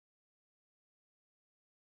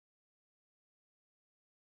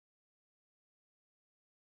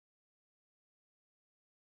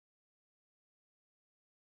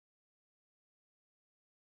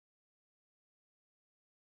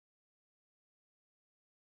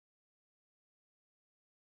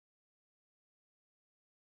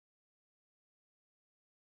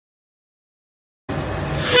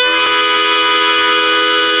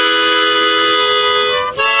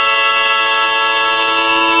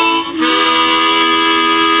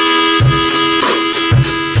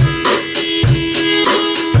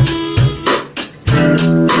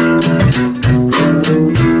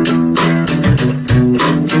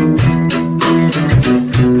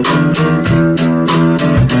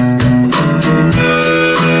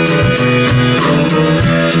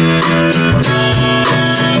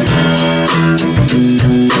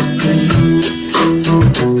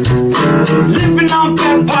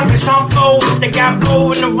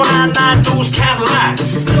brand new Cadillac.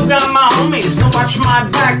 Still got my homies to watch my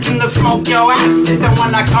back and to smoke your ass. And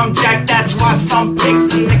when I come jack, that's why some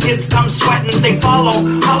pigs and the kids come sweating. They follow.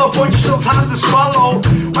 Hollow point still's hard to swallow.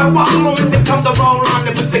 I wallow when they come to roll on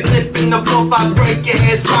it with the clip in the booth. I break your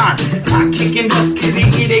head sign. Not kicking dust, cause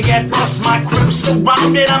they get bust. My crib's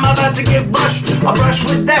surrounded, I'm about to get brushed. I brush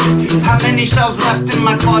with that. How many shells left in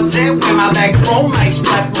my closet? Where my bag roll makes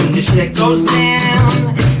black when the shit goes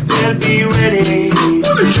down. Better be ready. When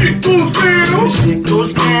the shit goes down. When the shit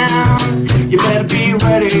goes down. You better be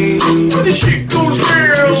ready. When the shit goes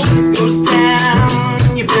down. When the shit goes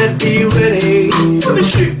down. You better be ready. When the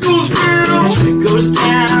shit goes down. When the shit goes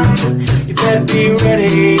down. You better be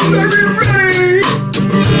ready. You better be ready.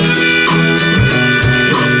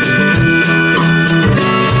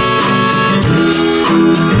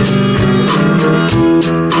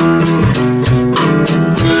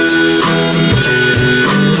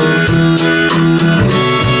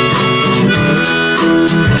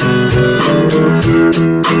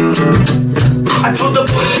 I told the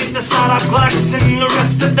boys to start out blacks and the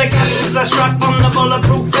rest of the gases I struck from the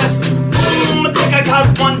bulletproof vest. Boom, I think I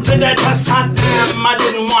got one to that test. Hot damn, I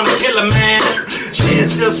didn't want to kill a man. Shit,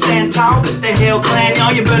 still stand tall with the Hill Clan.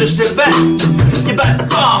 Y'all, you better step back. You better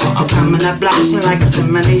fall. I'm coming up blasting like it's a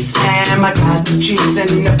mini Sam. I got the cheese and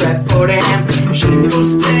the bread for the ham. Shit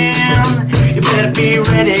goes down. You better be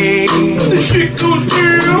ready. When the shit goes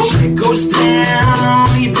down. When the shit goes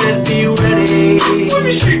down. You better be ready. When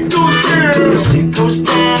the shit goes down. When the shit goes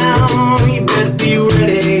down. You better be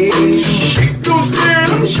ready. When the shit goes down.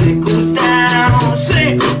 When the shit goes down.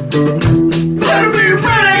 Say, better be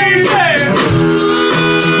ready. Yeah.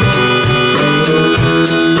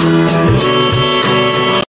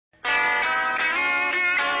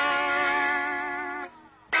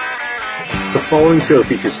 The following show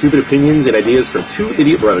features stupid opinions and ideas from two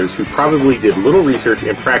idiot brothers who probably did little research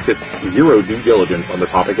and practiced zero due diligence on the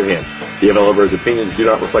topic at hand. The MLO Bros' opinions do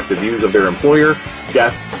not reflect the views of their employer,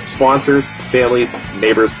 guests, sponsors, families,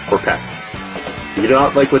 neighbors, or pets. If you do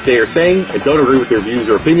not like what they are saying and don't agree with their views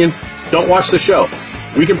or opinions, don't watch the show.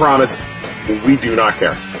 We can promise we do not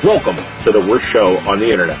care. Welcome to the worst show on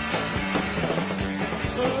the internet.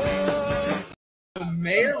 The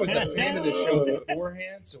mayor was a fan of the show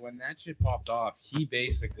beforehand, so when that shit popped off, he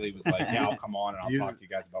basically was like, yeah, I'll come on and I'll talk to you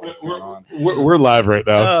guys about what's going on. We're live right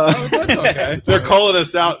now. Oh, that's okay. They're calling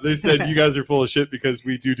us out. They said you guys are full of shit because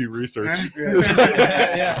we do research.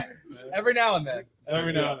 Yeah. Every now and then.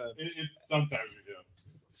 It's sometimes we do.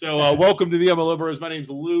 So welcome to the MLO Bros. My name's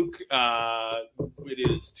Luke. It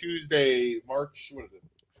is Tuesday, March, what is it?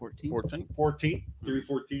 14th,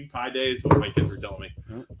 3/14, Pi Day is what my kids were telling me.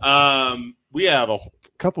 We have a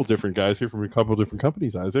couple different guys here from a couple different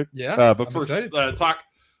companies, Isaac. Yeah, but first, talk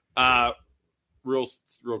real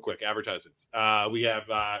quick advertisements. We have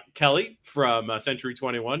Kelly from Century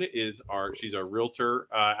 21 she's our realtor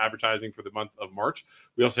advertising for the month of March.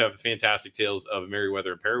 We also have the fantastic tales of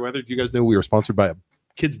Merriweather and Perryweather. Do you guys know we are sponsored by a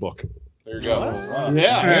kids book? There you go. Wow.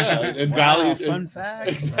 Yeah. And Valley fun fact.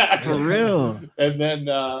 Exactly. For real. And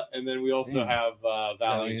then we also have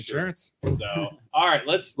Valley Insurance. So all right,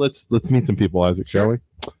 let's meet some people, Isaac, shall we?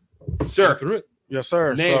 Sir. Through it. Yes,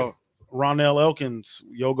 sir. Name. So Ronell Elkins,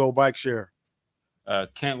 Yogo Bike Share.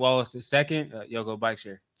 Kent Wallace II, Yogo Bike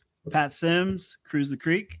Share. Pat Sims, Cruise the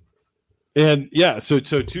Creek. And yeah, so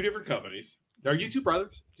two different companies. Are you two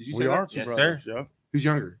brothers? Did you say We that? are two Yes, brothers. sir. Yeah. Who's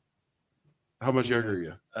younger? How much younger are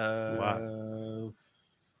you?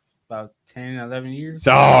 About 10, 11 years.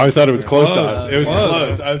 Oh, I thought it was close to Close. us. It was Close.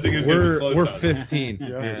 close. I was thinking it was going to be close We're to us. 15.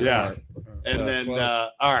 Yeah. And then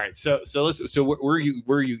all right. So where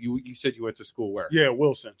you said you went to school where? Yeah,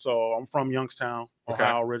 Wilson. So I'm from Youngstown, Okay.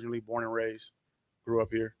 Ohio, originally born and raised. Grew up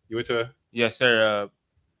here. You went to Yes, sir.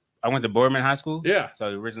 I went to Boardman High School. Yeah. So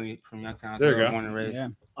originally from Youngstown. There you go. Born and raised. Yeah.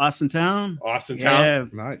 Austin Town. Austin Town. Yeah.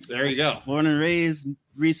 Nice. There you go. Born and raised.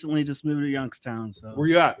 Recently just moved to Youngstown. So Where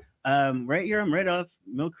you at? right here, I'm right off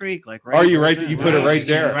Mill Creek. Like right. Are you right? You put it right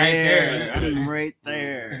there. Right there. I'm right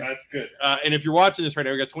there. That's good. And if you're watching this right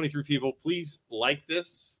now, we got 23 people. Please like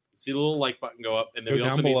this. See the little like button go up, and then Go we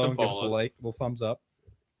down also need below some and give us a follows. like, little thumbs up.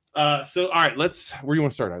 So all right, where do you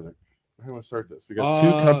want to start, Isaac? How do you want to start this? We got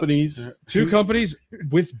two companies. Two companies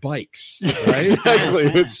with bikes, right?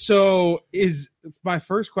 Exactly. So is my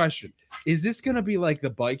first question, is this going to be like the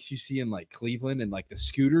bikes you see in like Cleveland and like the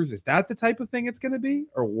scooters? Is that the type of thing it's going to be?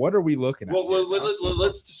 Or what are we looking at? Well,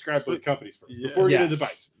 let's describe both companies first before we get into the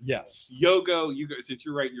bikes. Yes. Yogo, since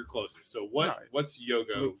you're right, you're closest. So what's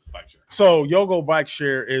Yogo Bike Share? So Yogo Bike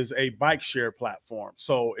Share is a bike share platform.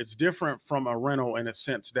 So it's different from a rental in a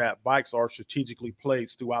sense that bikes are strategically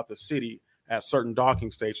placed throughout the city at certain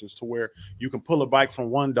docking stations to where you can pull a bike from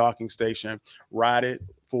one docking station, ride it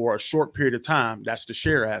for a short period of time. That's the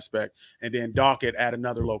share aspect, and then dock it at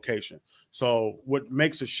another location. So what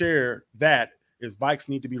makes a share that is bikes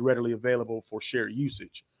need to be readily available for shared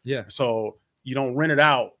usage. Yeah. So you don't rent it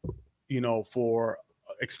out, for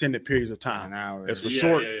extended periods of time. An hour. It's for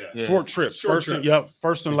Yeah. short trips. Short trips.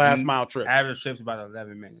 First and last mile trips. Average trip's about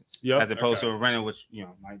 11 minutes. Yep. As opposed to a rental, which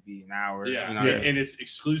might be an hour. Yeah. You know, And it's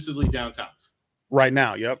exclusively downtown. Right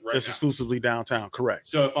now, yep. Right It's now. exclusively downtown, correct.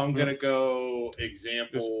 So if I'm gonna go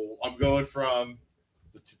example, I'm going from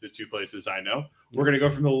the two places I know. We're gonna go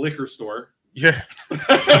from the liquor store. Yeah. The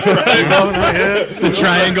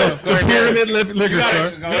triangle, pyramid liquor store.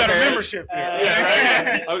 You got a membership there.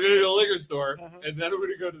 Yeah, right. I'm gonna go to the liquor store, and then I'm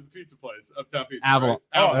gonna go to the pizza place, Uptown Pizza. Avalon.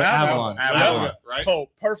 Right? Oh, Avalon. Avalon. Right. So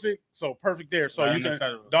perfect there. So Right you in the can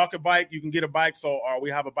Federal. dock a bike, you can get a bike. So we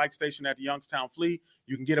have a bike station at the Youngstown Fleet.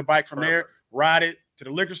 You can get a bike from there, Perfect. ride it to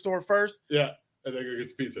the liquor store first. Yeah, and then go get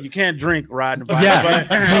some pizza. You can't drink riding a bike. Yeah, but, you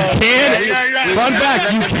can. yeah. Fun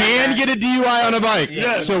fact: you can get a DUI on a bike.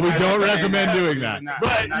 Yeah. So we don't recommend doing that.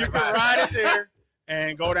 But you can ride it there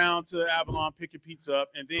and go down to Avalon, pick your pizza up,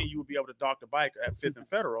 and then you will be able to dock the bike at 5th and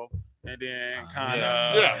Federal, and then kind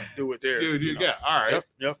of Yeah. do it there. Dude, you know. yeah, all right.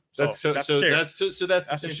 Yep. That's so that's so shared. that's the That's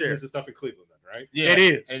same a thing share. as the stuff in Cleveland, then, right? Yeah, It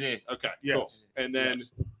is. It is. Okay, Yes. cool. And then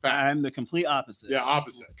I'm the complete opposite. yeah,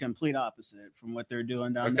 opposite. Complete opposite from what they're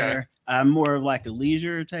doing down Okay. there. I'm more of like a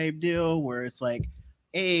leisure type deal where it's like,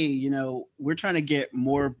 hey, we're trying to get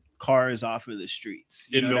more cars off of the streets.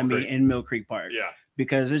 You In know what I Mill mean? Creek. In Mill Creek Park. Yeah,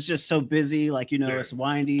 Because it's just so busy, like Dude. it's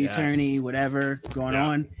windy, Yes. turny, whatever going Yeah.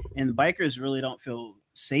 on. And the bikers really don't feel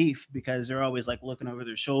safe because they're always like looking over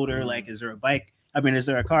their shoulder, like, is there a bike? Is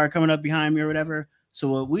there a car coming up behind me or whatever? So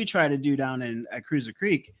what we try to do down at Cruiser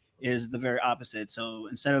Creek is the very opposite. So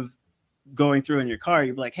instead of going through in your car,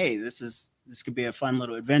 you're like, hey, this could be a fun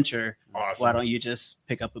little adventure. awesome. Why don't you just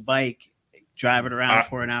pick up a bike, drive it around Uh,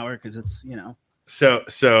 for an hour? Because it's,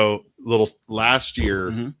 So little last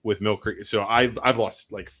year Mhm. with Mill Creek. So I've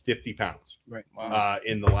lost like 50 pounds right.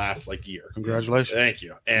 in the last year. Congratulations. Thank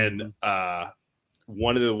you. And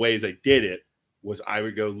one of the ways I did it was I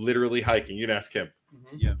would go literally hiking. You can ask him.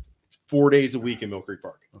 Yeah. 4 days a week in Mill Creek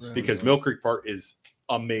Park Right. because Mill Creek Park is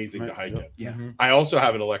amazing to Right, hike yep. in. Yeah. I also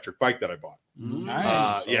have an electric bike that I bought.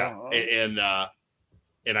 Nice. Yeah, Oh.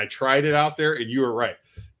 and I tried it out there, and you were right.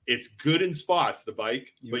 It's good in spots, the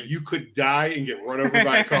bike, but you could die and get run over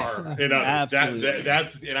by a car. And Absolutely.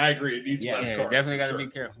 that's and I agree. It needs Yeah. less Yeah, cars. definitely for got to sure.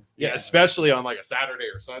 be careful. Yeah, especially on like a Saturday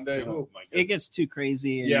or Sunday. Yeah. Oh my It goodness. gets too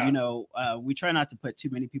crazy, and Yeah. we try not to put too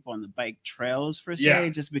many people on the bike trails for say, Yeah.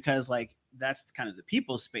 just because like that's kind of the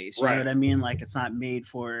people space. You Right. know what I mean? Like it's not made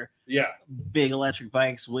for Yeah, big electric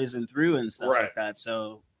bikes whizzing through and stuff Right. like that.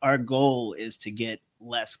 So our goal is to get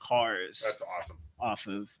less cars that's awesome. off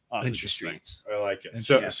of the Interesting. streets. I like it.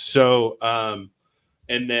 Interesting.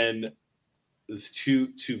 And then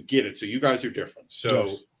to get it. So you guys are different. So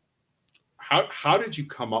Yes. how did you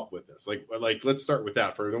come up with this? Like let's start with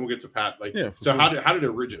that first, then we'll get to Pat. Like, Yeah, for so sure. how did it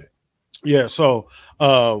originate? Yeah. So,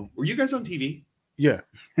 Were you guys on TV? yeah.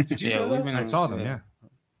 Did you Yeah, know we've that? been I saw them. Yeah.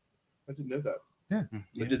 I didn't know that. Yeah.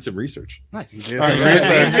 I did some research. Nice. All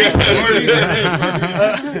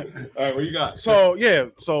right, what you got?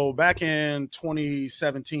 So back in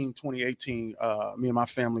 2017, 2018, me and my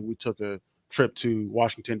family, we took a trip to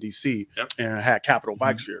Washington, D.C. Yep. and had Capital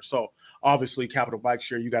Bike Share. So obviously Capital Bike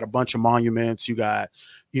Share, you got a bunch of monuments, you got,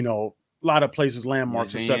 a lot of places,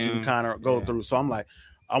 landmarks and stuff you can Museum. kind of go Yeah. through. So I'm like,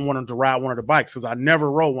 I wanted to ride one of the bikes because I never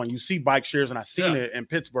rode one. You see bike shares and I seen Yeah. it in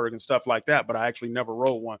Pittsburgh and stuff like that, but I actually never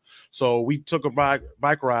rode one. So we took a bike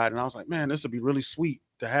ride and I was like, man, this would be really sweet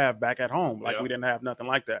to have back at home. Like Yeah. we didn't have nothing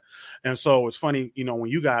like that. And so it's funny, when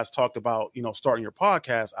you guys talked about, starting your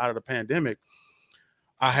podcast out of the pandemic,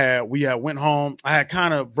 we had went home. I had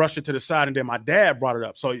kind of brushed it to the side and then my dad brought it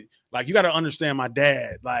up. So like, you got to understand my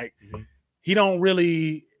dad, like Mhm. he don't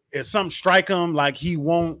really, if something strike him, like he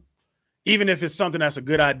won't, even if it's something that's a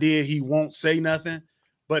good idea, he won't say nothing.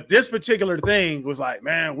 But this particular thing was like,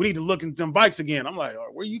 man, we need to look into them bikes again. I'm like,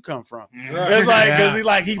 where you come from? It's like,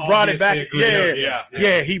 because he brought it back.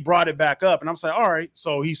 Yeah, he brought it back up. And I'm saying, all right.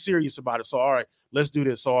 So he's serious about it. So, all right, let's do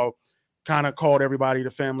this. So I kind of called everybody,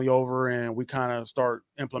 the family over, and we kind of start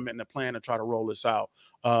implementing a plan to try to roll this out.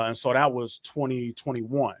 And so that was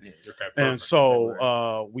 2021. Okay, And perfect.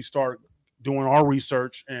 so we start doing our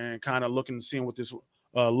research and kind of looking and seeing what this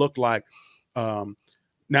looked like.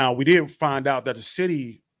 Now, we did find out that the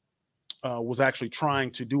city was actually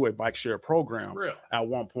trying to do a bike share program Real. at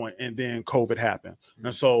one point, and then COVID happened.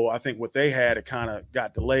 And so I think what they had, it kind of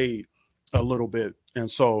got delayed a little bit. And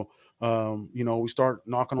so you know, we start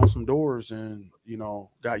knocking on some doors, and you know,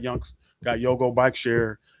 got Yogo Bike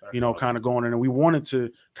Share, That's you know, awesome. kind of going in, and we wanted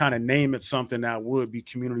to kind of name it something that would be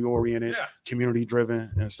community oriented, community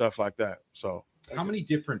driven, and stuff like that. So, how many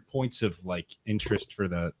different points of like interest for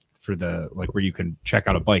the like where you can check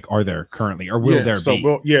out a bike are there currently, or will there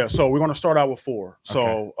be? So we're going to start out with 4. Okay.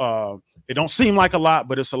 So it don't seem like a lot,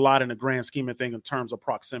 but it's a lot in the grand scheme of things in terms of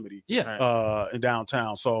proximity. In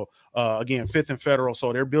downtown. So again, 5th and Federal.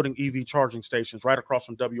 So they're building EV charging stations right across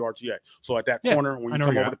from WRTA. So at that corner when you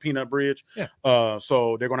come over the Peanut Bridge,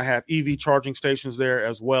 so they're going to have EV charging stations there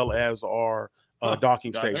as well as our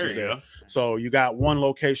docking stations there. So you got one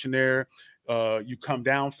location there. You come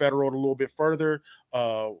down Federal a little bit further,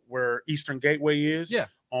 where Eastern Gateway is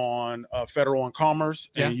on Federal and Commerce,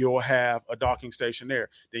 and you'll have a docking station there.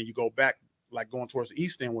 Then you go back, like going towards the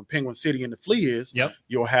east end, when Penguin City and the Flea is,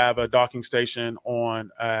 you'll have a docking station on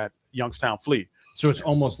at Youngstown Flea. So it's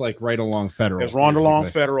almost like right along Federal. It's right along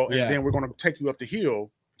Federal, and then we're going to take you up the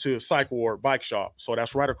hill to Psych Ward Bike Shop. So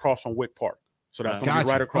that's right across from Wick Park. So that's going to be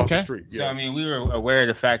right across the street. So I mean, we were aware of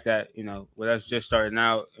the fact that, you know, with us just starting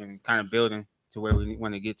out and kind of building to where we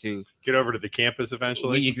want to get over to the campus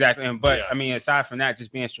eventually. Exactly. But I mean, aside from that,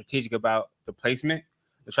 just being strategic about the placement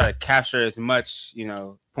to try to capture as much, you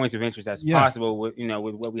know, points of interest as possible with, you know,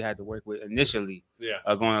 with what we had to work with initially.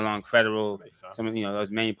 Going along Federal, some of, you know,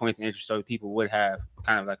 those main points of interest, so people would have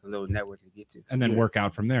kind of like a little network to get to, and then work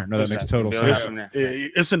out from there. No, that makes total sense.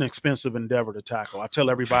 It's an expensive endeavor to tackle. I tell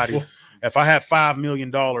everybody, if I had $5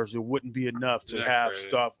 million, it wouldn't be enough to have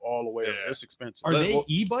stuff all the way up. It's expensive. Are they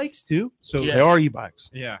e-bikes too? So they are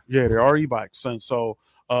e-bikes. Yeah, they are e-bikes, and so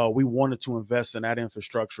we wanted to invest in that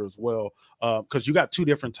infrastructure as well, because you got 2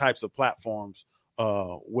 different types of platforms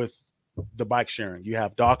with the bike sharing. You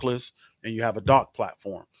have dockless and you have a dock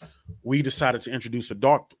platform. We decided to introduce a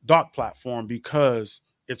dock platform because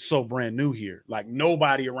it's so brand new here. Like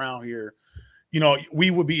nobody around here, you know,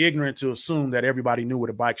 we would be ignorant to assume that everybody knew what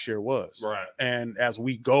a bike share was. Right. And as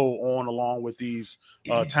we go on along with these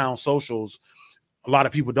town socials, a lot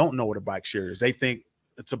of people don't know what a bike share is. They think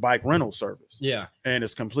it's a bike rental service. Yeah. And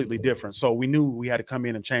it's completely different. So we knew we had to come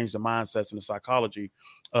in and change the mindsets and the psychology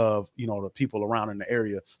of, you know, the people around in the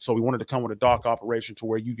area. So we wanted to come with a dock operation to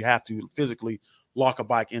where you have to physically lock a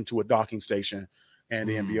bike into a docking station and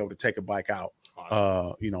then be able to take a bike out,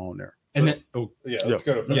 you know, on there. And then, let's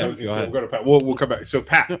go to Pat. We'll go to Pat. We'll come back. So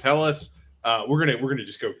Pat, tell us, we're gonna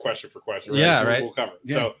just go question for question. Right? Yeah. Right. We'll cover it.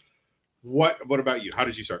 So what about you? How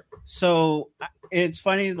did you start? So it's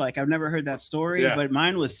funny, like I've never heard that story, but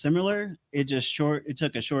mine was similar. It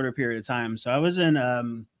took a shorter period of time. So I was in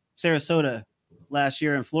Sarasota last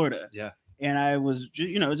year in Florida. Yeah. And I was,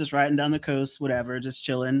 you know, just riding down the coast, whatever, just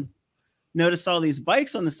chilling. Noticed all these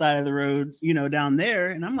bikes on the side of the road, you know, down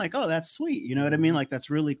there. And I'm like, oh, that's sweet. You know what I mean? Like, that's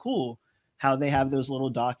really cool how they have those little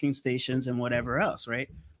docking stations and whatever else. Right.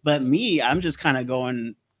 But me, I'm just kind of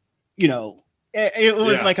going, you know, it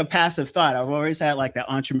was like a passive thought. I've always had like that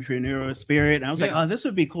entrepreneurial spirit. And I was like, oh, this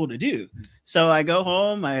would be cool to do. So I go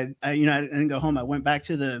home. I didn't go home. I went back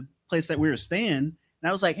to the place that we were staying. And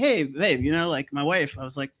I was like, hey, babe, you know, like my wife, I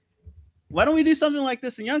was like, why don't we do something like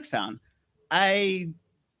this in Youngstown? I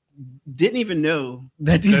didn't even know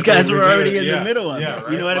that these guys were already in the middle of it.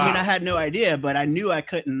 Right? You know what I mean? I had no idea, but I knew I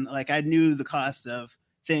couldn't, like, I knew the cost of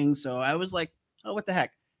things. So I was like, oh, what the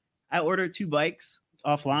heck? I ordered 2 bikes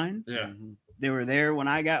offline. Yeah. They were there when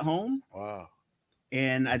I got home. Wow.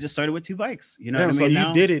 And I just started with 2 bikes. You know what I mean? So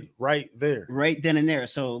you did it right there. Right then and there.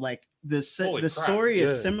 So like the story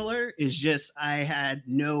is similar. Is just I had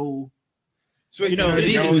no. So you know,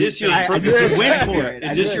 is this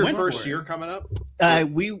your first year coming up?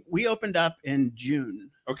 We opened up in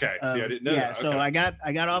June. Okay. See, I didn't know. Yeah. That. So I got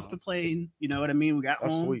off the plane. You know what I mean? We got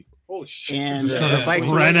home. Sweet. Holy shit. And the bikes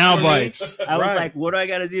right now bikes. I was like, what do I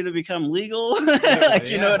got to do to become legal? Like,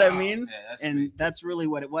 you know what I mean? And that's really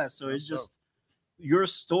what it was. So it's just your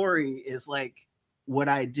story is like what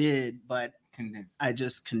I did, but I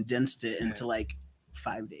just condensed it into like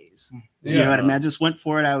 5 days. You know what I mean? I just went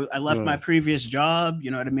for it. I left my previous job. You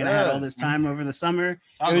know what I mean? I had all this time over the summer.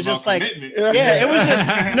 It was just like, it was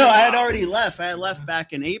just, no, I had already left. I had left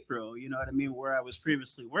back in April, you know what I mean? Where I was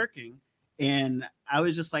previously working. And I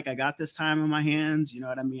was just like, I got this time on my hands. You know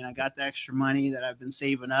what I mean? I got the extra money that I've been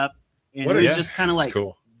saving up. And it was just kind of like,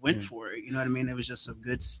 went for it. You know what I mean? It was just a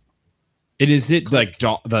good. Is it like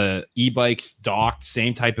the e-bikes docked,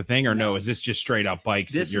 same type of thing? Or no, is this just straight up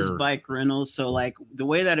bikes? This is bike rentals. So like the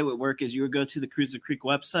way that it would work is you would go to the Cruiser Creek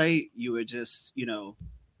website. You would just, you know,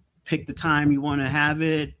 pick the time you want to have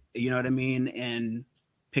it. You know what I mean? And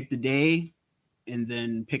pick the day and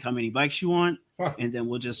then pick how many bikes you want. And then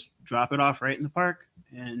we'll just drop it off right in the park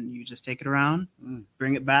and you just take it around,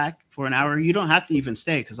 bring it back for an hour. You don't have to even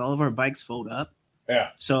stay because all of our bikes fold up. Yeah.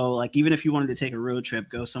 So like even if you wanted to take a road trip,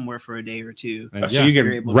 go somewhere for a day or two. So you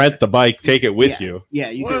can rent the bike, take it with you. Yeah,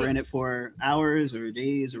 you can rent it for hours or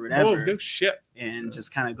days or whatever. Oh, no shit. And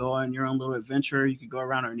just kind of go on your own little adventure. You could go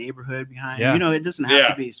around our neighborhood behind. Yeah. You know, it doesn't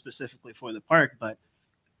have to be specifically for the park, but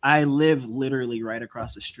I live literally right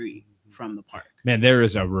across the street from the park. Man, there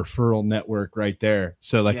is a referral network right there.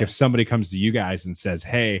 So like if somebody comes to you guys and says,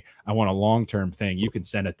 "Hey, I want a long-term thing," you can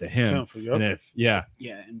send it to him. Yep. And if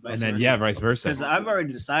vice versa. Because I've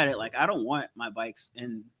already decided like I don't want my bikes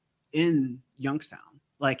in Youngstown,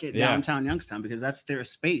 like downtown Youngstown, because that's their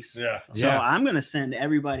space. Yeah. So I'm gonna send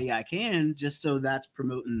everybody I can just so that's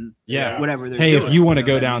promoting whatever they're doing. Hey, if you want to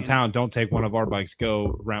go what downtown, don't take one of our bikes,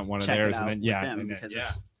 go rent one of Check theirs it and then out with them, because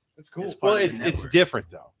it's cool. Well, it's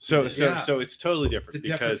different though. So it's totally different. It's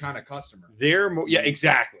a different kind of customer. They're more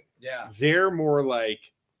exactly. Yeah. They're more like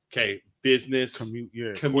business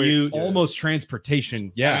commute, almost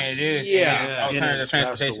transportation. Yeah. It is. Yeah. Alternative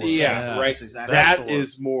transportation. Yeah, right. Exactly that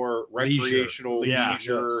is more recreational leisure.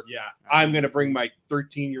 leisure. Yeah. I'm gonna bring my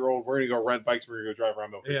 13-year-old. We're gonna go rent bikes. We're gonna go drive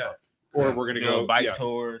around Milton Park. Or we're gonna go bike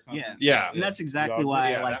tour. Or something. Yeah. And that's exactly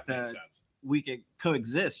why I like that makes sense. we could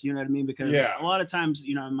coexist, you know what I mean? Because a lot of times,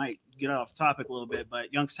 you know, I might get off topic a little bit,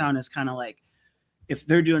 but Youngstown is kind of like, if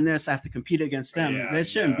they're doing this, I have to compete against them. That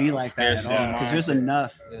shouldn't be like that at all, because there's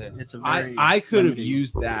enough. It's a very I could have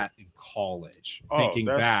used that in college, thinking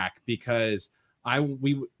back, because when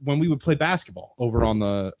we would play basketball over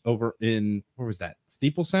in where was that?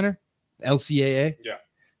 Steeple Center? LCAA? Yeah.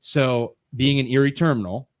 So being in Erie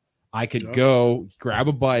Terminal, I could go grab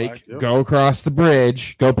a bike, go across the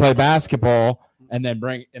bridge, go play basketball, and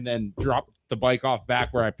then drop the bike off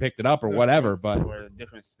back where I picked it up or whatever. But or a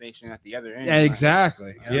different station at the other end. Yeah,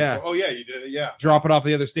 exactly. Yeah. Oh yeah, you did. Yeah. Drop it off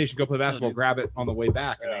the other station, go play basketball, grab it on the way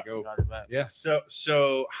back, and then go. Yeah.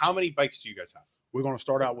 So how many bikes do you guys have? We're gonna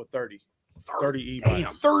start out with 30 e-bikes.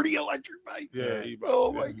 Damn, 30 electric bikes. Yeah. E-bikes.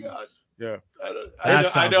 Oh my god. Yeah.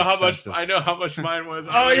 I know how much mine was.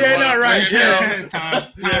 Oh yeah, not right. Yeah. Times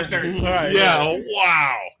 30. Right. Yeah.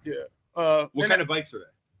 Wow. Yeah. What kind of bikes are they?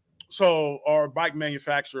 So our bike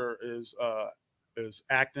manufacturer is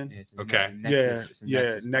Acton. Okay. Nexus.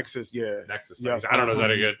 Nexus. Bikes. I don't know. Is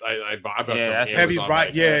that a good? I bought some heavy Amazon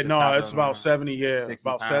bike. Yeah, the no, top it's of about them, 70. Yeah, 60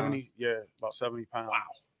 about pounds. 70. Yeah, about 70 pounds. Wow.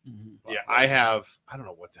 Mm-hmm. Yeah, I have. I don't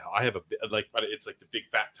know what the hell. I have a bit but it's like the big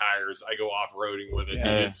fat tires. I go off roading with it,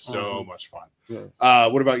 and it's so much fun. Yeah.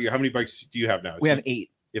 What about you? How many bikes do you have now? We have 8.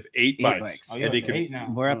 You have 8 bikes. Oh, And they can, 8 now.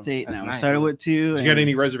 We're up to 8 That's now. nice. We started with 2. you got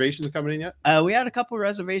any reservations coming in yet? We had a couple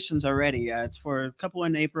reservations already. It's for a couple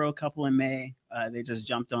in April, a couple in May. They just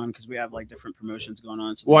jumped on because we have like different promotions going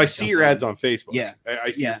on. So Well, I see your ads on Facebook. Yeah.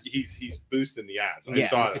 I see he's boosting the ads. I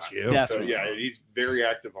saw that. Definitely. So, he's very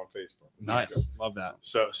active on Facebook. Nice. Love that.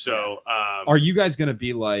 So Are you guys going to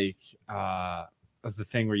be like the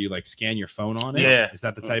thing where you like scan your phone on it? Yeah. Is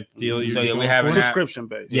that the type of deal you're So, doing? we have an app. Subscription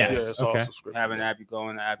based. Yes. Yeah, it's all Okay. subscription. Have an app. You go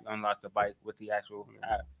in the app, unlock the bike with the actual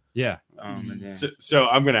app. Yeah. And then So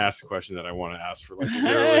I'm going to ask a question that I want to ask for like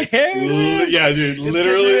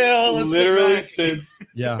literally since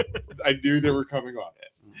I knew they were coming on.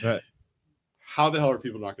 Right. How the hell are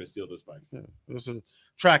people not going to steal this bike? Yeah. There's a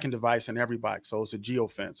tracking device in every bike, so it's a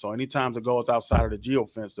geofence. So anytime it goes outside of the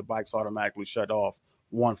geofence, the bike's automatically shut off.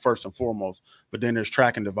 One first and foremost, but then there's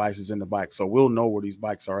tracking devices in the bike, so we'll know where these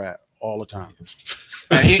bikes are at all the time.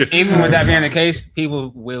 Even with that being the case,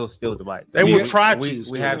 people will steal the bike. They will try to.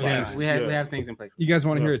 We have things in place. You guys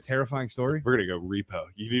want to hear a terrifying story? We're gonna go repo.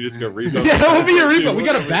 You need us to go repo. Yeah, we'll be a repo. We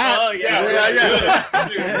got a bat. Oh yeah.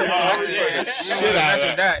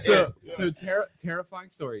 So terrifying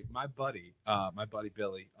story. My buddy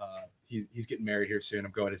Billy, he's getting married here soon.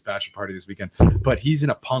 I'm going to his bachelor party this weekend, but he's in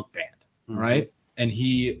a punk band, right? And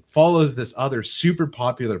he follows this other super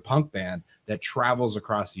popular punk band that travels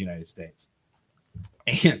across the United States.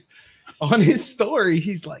 And on his story,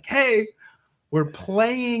 he's like, "Hey, we're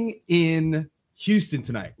playing in Houston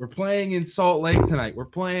tonight. We're playing in Salt Lake tonight. We're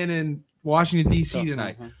playing in Washington, D.C.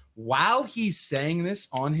 tonight." While he's saying this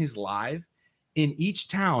on his live, in each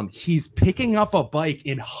town, he's picking up a bike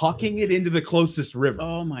and hucking it into the closest river.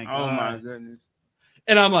 Oh my god! Oh my goodness!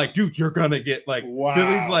 And I'm like, dude, you're gonna get like, wow.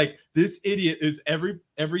 Billy's like, this idiot is every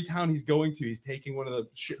town he's going to, he's taking one of the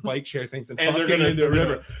bike share things and fucking it into a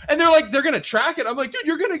river. And they're gonna track it. I'm like, dude,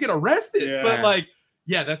 you're gonna get arrested. Yeah. But like,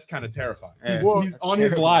 yeah, that's kind of terrifying. He's on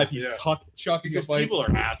his terrible. live, he's chucking Because a bike. people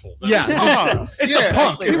are assholes. Yeah, it's a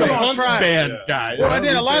punk. It's a People punk try. band guy. Well, and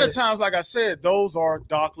then a lot of times, like I said, those are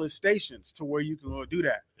dockless stations to where you can go do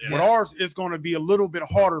that. Yeah. But ours is going to be a little bit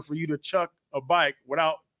harder for you to chuck a bike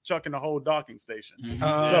without chucking the whole docking station.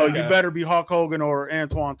 Oh, So okay. you better be Hulk Hogan or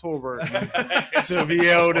Antoine Torbert to be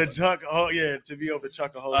able to chuck. Oh yeah, to be able to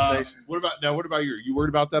chuck a whole station. What about you? Are you worried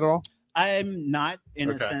about that at all? I'm not in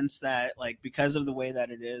a Okay. sense that like because of the way that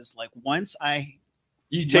it is. Like once I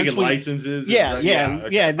You taking we- licenses? Yeah, and-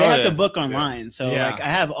 yeah. They Oh, have yeah. to book online, so Yeah. like I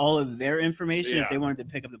have all of their information Yeah. if they wanted to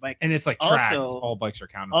pick up the bike. And it's like tracked. Also- All bikes are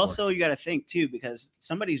counted. Also, you got to think too because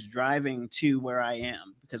somebody's driving to where I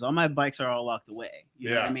am because all my bikes are all locked away. You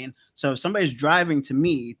know what I Yeah. mean? So if somebody's driving to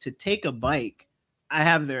me to take a bike, I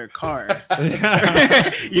have their car. for.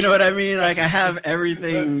 You know what I mean? Like I have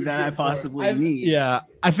everything that I possibly need. Yeah,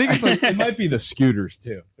 I think it's like, it might be the scooters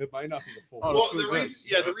too. It might not be the full. Oh, Well, the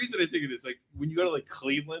the reason I think it is like when you go to like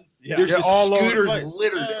Cleveland, Yeah. there's They're just all over the scooters place.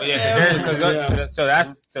 littered. Yeah, Yeah. so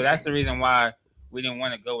that's the reason why we didn't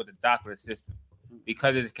want to go with the dockless system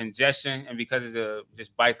because of the congestion and because of the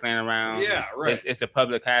just bikes laying around. Yeah, right. It's a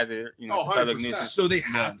public hazard, you know, Oh, it's a public 100%. nuisance. So they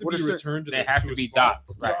have to What be is it? returned to. They have to be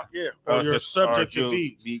docked, right? Yeah, or you're it's just- subject or to you'll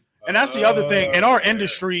fees. be- And that's the other thing. In our yeah.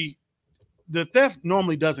 industry, the theft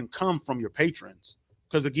normally doesn't come from your patrons.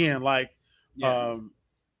 Because again, like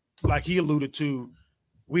he alluded to,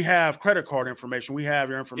 we have credit card information. We have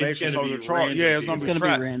your information. It's So gonna the be charge, random yeah, it's gonna It's be gonna be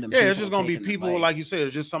tracked. random. Yeah, it's people just gonna be taking the people, bike. like you said,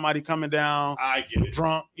 it's just somebody coming down I get it.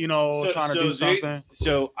 drunk, you know, trying to do something.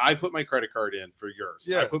 So I put my credit card in for yours.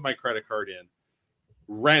 Yeah. I put my credit card in,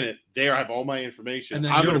 rent it. There, I have all my information. And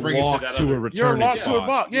then I'm you're going to bring it to locked that to a other. You're return locked to a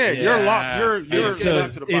box. Yeah, you're locked. You're It's,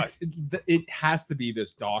 locked to the bike. it has to be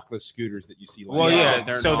those dockless scooters that you see. Like, Well, yeah.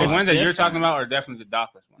 they're So the not- ones that you're different. talking about are definitely the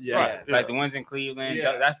dockless ones. Yeah, Right. Like the ones in Cleveland,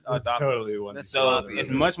 Yeah. that's that's dockless. totally one. That's So sloppy. it's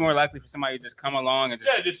much more likely for somebody to just come along and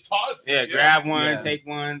just Yeah, just toss it. grab one, Yeah. take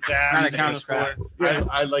one. It's Yeah, not use it for accounted for. scraps. Yeah.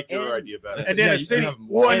 I like your And- idea better. And then Yeah, the you can city, have them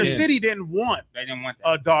well, and the walk in. city didn't want They didn't want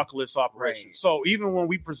that. a dockless operation. Right. So even when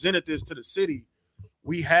we presented this to the city,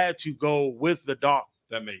 we had to go with the dock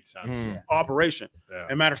That made sense. operation. Yeah.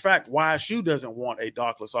 And matter of fact, YSU doesn't want a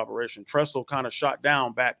dockless operation. Trestle kind of shot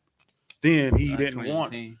down back then. He didn't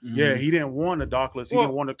want. 2018. Yeah, he didn't want a dockless. He Well,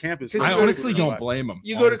 didn't want a campus. because I you go to honestly don't Like, blame them.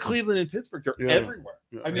 You go to Cleveland and Pittsburgh, they're Yeah. everywhere.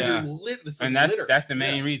 Yeah. I mean, Yeah. they're lit. This is And that's litter. the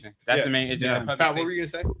main Yeah. reason. That's Yeah. the main. It's Yeah. just a public Pat, what safety. were you gonna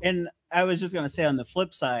say? And I was just gonna say on the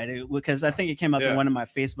flip side, because I think it came up Yeah. in one of my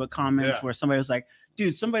Facebook comments Yeah. where somebody was like,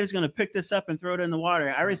 "Dude, somebody's gonna pick this up and throw it in the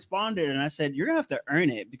water." I responded and I said, "You're gonna have to earn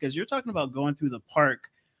it because you're talking about going through the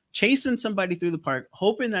park, chasing somebody through the park,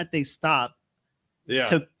 hoping that they stop Yeah.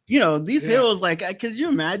 to." These Yeah. hills, like, could you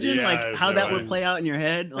imagine Yeah, like how that would no, play out in your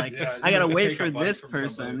head? Like, Yeah, I you gotta gotta wait take for a bike this from person.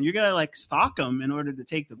 somebody. You gotta like stalk them in order to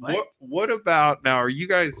take the bike. What about now? Are you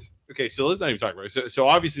guys okay? So let's not even talk about it. So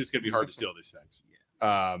obviously it's going to be hard to steal these things.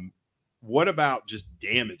 What about just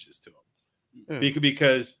damages to them? Yeah.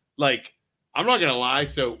 Because like I'm not going to lie.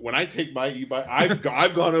 So when I take my e-bike, I've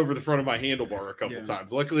gone over the front of my handlebar a couple Yeah.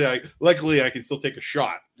 times. Luckily I can still take a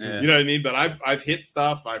shot. Yeah. You know what I mean? But I've hit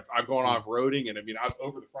stuff. I've gone off roading, and I mean I'm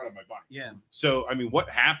over the front of my bike. Yeah, So I mean, what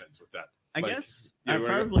happens with that? I Like, guess yeah,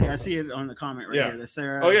 I see it on the comment right Yeah. here. The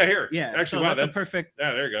Sarah. Oh yeah, here. Yeah, Actually, so wow, that's a perfect.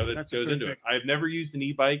 Yeah, there you go. That That's a goes into it. perfect- I've never used an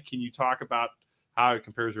e-bike. Can you talk about how it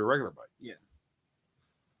compares to a regular bike? Yeah.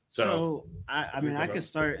 So, So I mean, I could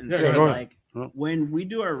start and Yeah, say go ahead. like Huh? when we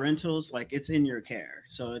do our rentals, like it's in your care.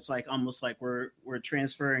 So it's like almost like we're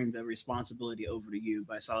transferring the responsibility over to you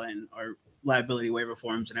by signing our liability waiver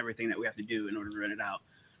forms and everything that we have to do in order to rent it out.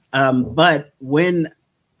 But when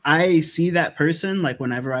I see that person, like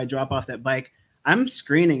whenever I drop off that bike, I'm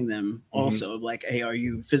screening them also. Like, hey, are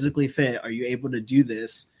you physically fit? Are you able to do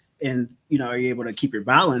this? And are you able to keep your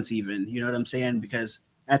balance even? You know what I'm saying? Because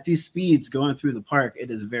at these speeds going through the park, it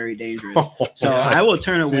is very dangerous. So I will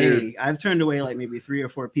turn away. Dude. I've turned away like maybe 3 or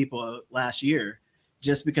 4 people last year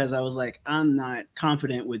just because I was like, I'm not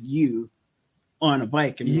confident with you on a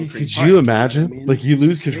bike. In Mill Creek Could Park, you know what I imagine? mean? Like you It's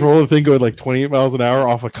lose crazy. control of the thing going like 28 miles an hour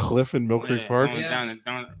off a cliff in Mill Creek Park. Going down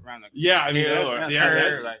around the yeah, I mean, hill that's, or yeah, curve,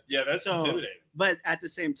 that- like- yeah, that's So- intimidating. But at the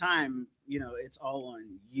same time, it's all on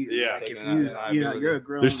you. Yeah. Like if Taking you, that you're a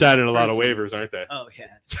grown. They're signing a lot of person. waivers, aren't they? Oh yeah,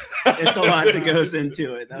 it's a lot that goes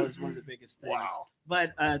into it. That was one of the biggest things. Wow.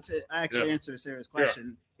 But to actually Yeah. answer Sarah's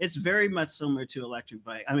question, it's very much similar to electric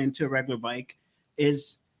bike. I mean, to a regular bike,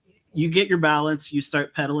 is you get your balance, you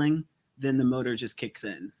start pedaling, then the motor just kicks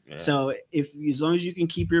in. Yeah. So as long as you can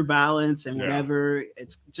keep your balance and Yeah. whatever,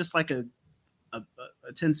 it's just like a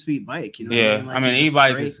 10-speed bike. You know? Yeah, what I mean? Like, I mean, you just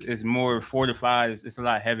e-bike brake. is more fortified. It's a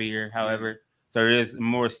lot heavier. However, so there is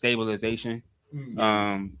more stabilization.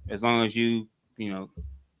 As long as you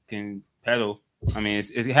can pedal. I mean,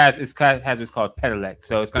 it has what's called pedelec.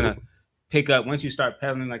 So it's gonna pick up once you start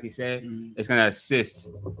pedaling, like you said. Mhm. It's gonna assist.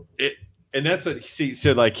 And that's what he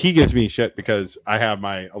said. Like, he gives me shit because I have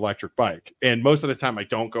my electric bike, and most of the time I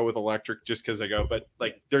don't go with electric just because I go. But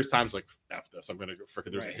like, there's times like, F this, I'm gonna go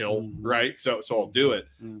freaking. There's a hill, right? So I'll do it.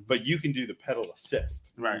 But you can do the pedal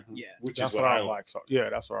assist, right? Yeah, which that's is what our bikes are. Yeah,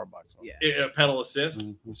 that's what our bikes are. Yeah, pedal assist.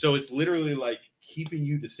 So it's literally like keeping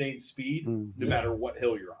you the same speed no matter what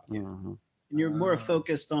hill you're on. And you're more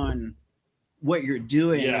focused on what you're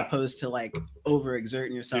doing Yeah. opposed to like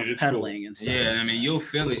overexerting yourself Dude, it's pedaling cool. and stuff. Yeah, I mean, you'll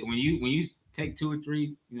feel it when you take 2 or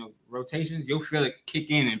 3, rotations. You'll feel it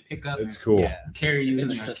kick in and pick up. It's cool. Yeah. Carry you, It's an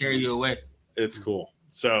carry you assistance. away. It's cool.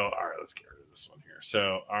 So all right, let's get rid of this one here.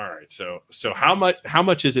 So all right, so how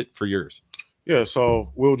much is it for yours? Yeah,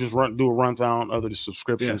 so we'll just do a rundown of the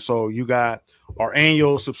subscription. Yeah. So you got our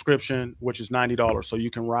annual subscription, which is $90. So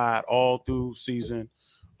you can ride all through season,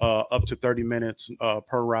 up to 30 minutes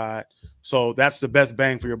per ride. So that's the best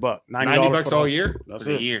bang for your buck. $90 for all the- year? That's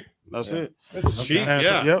For it. the year. That's Yeah. it. That's cheap. And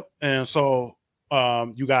Yeah. so, yep. And so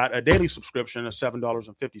you got a daily subscription of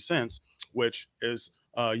 $7.50, which is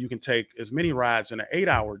you can take as many rides in an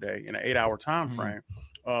 8-hour day, in an 8-hour time frame,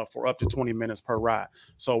 for up to 20 minutes per ride.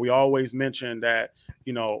 So we always mention that,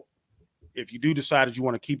 if you do decide that you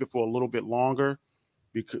want to keep it for a little bit longer,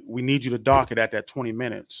 because we need you to dock it at that 20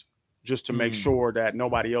 minutes just to make sure that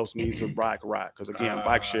nobody else needs a bike ride. Because again,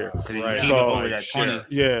 bike share. Right. So- over that 20.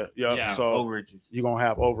 Yeah. Yeah, So overages. you're gonna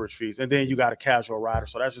have overage fees, and then you got a casual rider.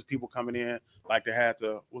 So that's just people coming in, like they had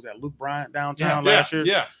was that Luke Bryant downtown last year?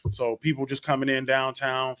 Yeah. So people just coming in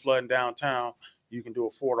downtown, flooding downtown. You can do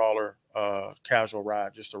a $4 casual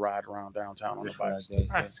ride just to ride around downtown on the bikes.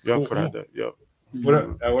 That's Yep, cool. for that day. Yep.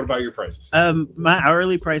 What about your prices? My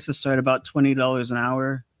hourly prices start about $20 an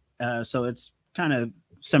hour, so it's kind of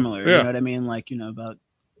similar. Yeah. You know what I mean? Like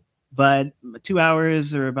but 2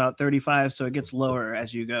 hours are about 35, so it gets lower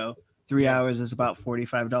as you go. 3 hours is about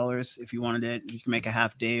 $45 if you wanted it. You can make a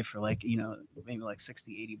half day for like maybe like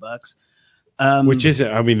 $60-$80. Which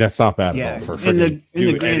isn't. I mean, that's not bad yeah, at all. For in the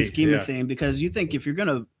doing grand any- scheme yeah. of thing, because you think if you're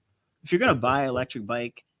gonna buy an electric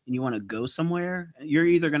bike and you want to go somewhere, you're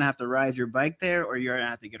either gonna have to ride your bike there or you're gonna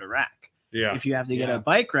have to get a rack. Yeah. If you have to get a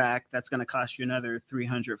bike rack, that's going to cost you another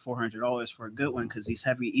 $300-$400 for a good one because these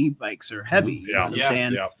heavy e-bikes are heavy. You know what I'm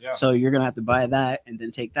saying? Yeah. So you're going to have to buy that and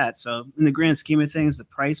then take that. So in the grand scheme of things, the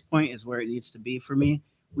price point is where it needs to be for me.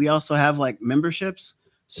 We also have like memberships.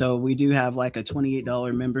 So we do have like a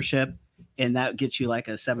 $28 membership, and that gets you like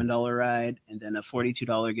a $7 ride, and then a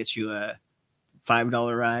 $42 gets you a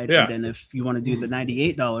 $5 ride. Yeah. And then if you want to do the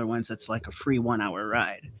 $98 ones, that's like a free 1 hour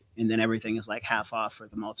ride. And then everything is like half off for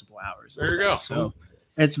the multiple hours. and There you stuff. go. So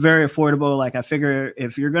it's very affordable. Like I figure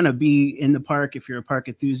if you're going to be in the park, if you're a park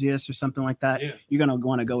enthusiast or something like that, you're going to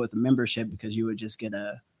want to go with the membership because you would just get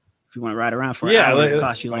if you want to ride around for an hour, it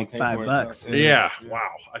costs you like $5. Yeah. Wow.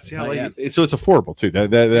 I see how so it's affordable too. That's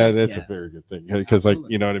a very good thing because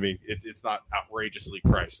you know what I mean. It's not outrageously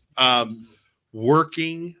priced.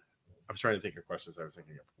 Working. I'm trying to think of questions I was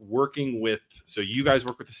thinking of. Working with. So you guys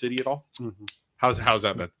work with the city at all? Mm-hmm. How's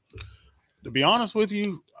that been? To be honest with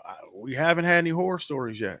you, we haven't had any horror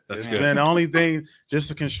stories yet. That's It's good. been the only thing, just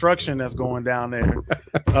the construction that's going down there.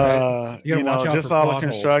 You gotta watch out just for all the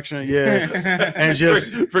potholes. construction, yeah, and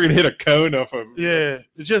just we're gonna hit a cone off of. yeah,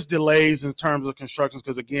 it's just delays in terms of constructions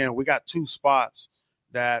because again, we got 2 spots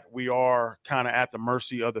that we are kind of at the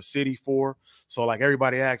mercy of the city for. So like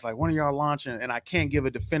everybody asks, like, when are y'all launching? And I can't give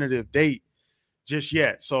a definitive date just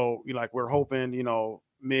yet. So we're hoping,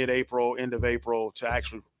 mid-April, end of April to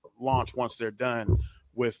actually launch once they're done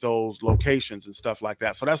with those locations and stuff like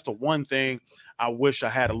that. So that's the one thing I wish I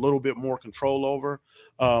had a little bit more control over.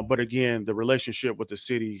 But again, the relationship with the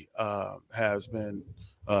city has been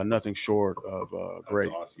nothing short of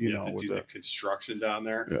great. Awesome. With the construction down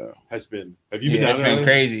there yeah. has been. Have you been down It's there? been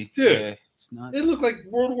crazy, Dude. Yeah. It's not. It looked like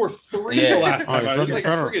World War III Yeah. the last time. Oh, I was like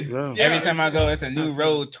federal. friggin' Yeah. Every time I go, it's a new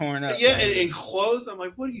road torn up. Yeah, and closed. I'm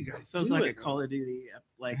like, what are you guys It feels doing? like a Call of Duty.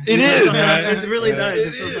 Like It is. It really does. It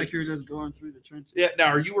It feels like is. you're just going through the trenches. Yeah. Now,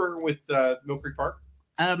 are you working with Mill Creek Park?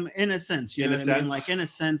 In a sense, you In know a what I mean? sense? Like in a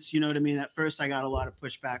sense, you know what I mean? At first I got a lot of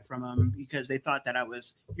pushback from them because they thought that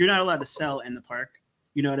you're not allowed to sell in the park.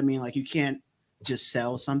 You know what I mean? Like you can't just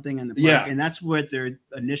sell something in the park. Yeah. And that's what their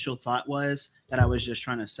initial thought was, that I was just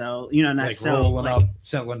trying to sell, not Like sell rolling like, up,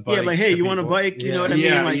 selling bikes. yeah, like, hey, to you want a people. bike? You know what I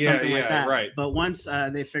Yeah, mean? Like yeah, something like yeah, that. right. But once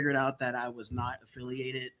they figured out that I was not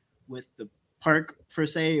affiliated with the park per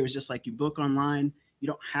se, it was just like you book online. You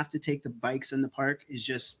don't have to take the bikes in the park.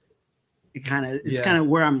 It's kind of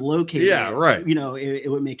where I'm located. Yeah, right. It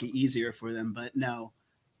would make it easier for them. But no,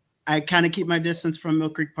 I kind of keep my distance from Mill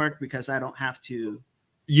Creek Park because I don't have to.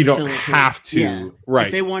 You don't facilitate. have to, Yeah. right?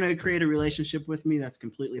 If they want to create a relationship with me, that's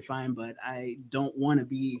completely fine. But I don't want to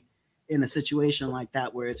be in a situation like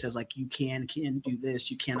that where it says like you can do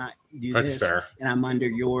this, you cannot do That's this, fair. and I'm under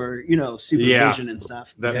your supervision and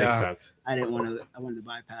stuff. That makes sense. I wanted to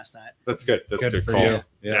bypass that. That's good. That's good for call. you.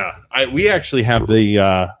 Yeah. We actually have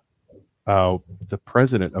the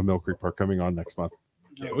president of Mill Creek Park coming on next month.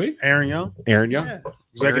 Do we? Aaron Young, Aaron Young,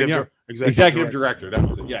 executive executive director. That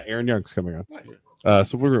was it. Yeah, Aaron Young's coming on.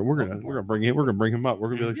 So we're gonna bring him up. We're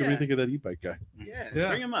gonna be like, so what do you think of that e-bike guy? Yeah,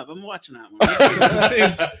 bring him up. I'm watching that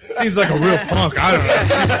one. seems like a real punk. I don't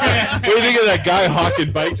know. What do you think of that guy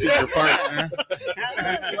hawking bikes in your park?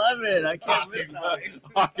 I love it. I can't miss that.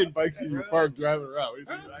 Hawking bikes in your park, driving around. What do you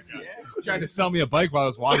think of that guy? Trying to sell me a bike while I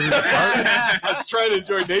was walking in the park. I was trying to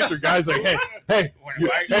enjoy nature. Guys like, hey, you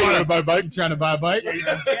want to buy a bike? You trying to buy a bike? He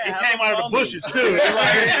came out of the bushes too.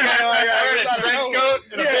 Wearing a trench coat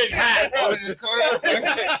and a big hat.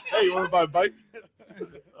 Hey, you want to buy a bike?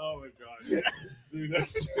 Oh my god, dude,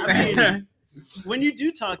 that's. I mean, when you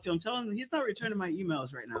do talk to him, tell him he's not returning my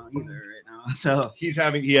emails right now either. Right now, so he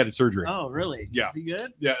had a surgery. Oh, really? Yeah. Is he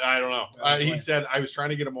good? Yeah, I don't know. Oh, He boy. said I was trying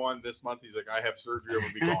to get him on this month. He's like, I have surgery. I'm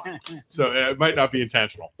gonna be gone. So it might not be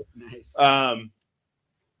intentional. Nice.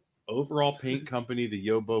 Overall paint company, the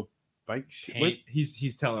Yobo bike.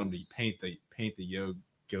 He's telling him to paint the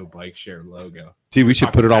Yogo bike share logo. See, we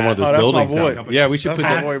should put it on one of those Oh, that's my buildings. boy. Now. Yeah, we should That's put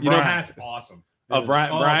my that. boy, You know, Brian. That's awesome.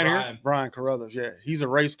 Brian here. Brian Carruthers. Yeah, he's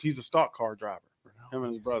a stock car driver. Him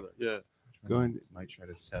and his brother. Yeah. Might try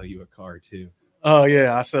to sell you a car too. Oh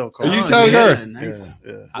yeah, I sell cars. Are you selling her? Yeah, nice.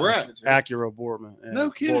 Yeah. We're at. Acura Boardman. And No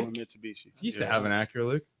kidding. Boardman Mitsubishi. You used to have an Acura,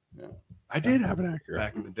 Luke, I did have an Acura.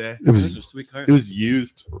 back in the day. It was Those are sweet cars. It was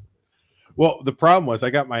used. Well, the problem was I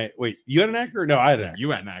got my you had an Acura? No, I had an Acura. You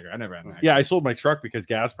had an Acura. I never had an Acura. Yeah, I sold my truck because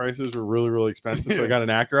gas prices were really, really expensive. So I got an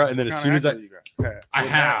Acura, and then as soon as I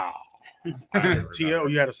How? TL,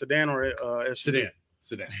 you had a sedan or a SUV?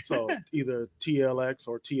 sedan. So either TLX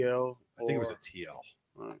or TL. I think it was a TL.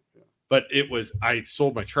 Right, yeah. But I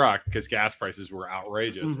sold my truck because gas prices were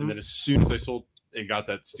outrageous, and then as soon as I sold and got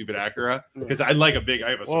that stupid Acura, because I have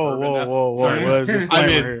a Suburban now. Sorry. Well, I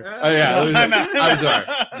mean, I'm sorry.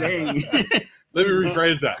 Dang. Let me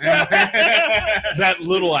rephrase that. That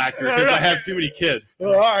little Acura because I have too many kids.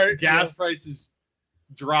 all right. Gas prices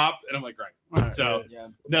dropped, and I'm like, right. All right, So Yeah.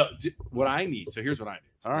 no, what I need. So here's what I need.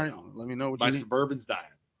 all right. Let me know what My you need. Suburban's dying.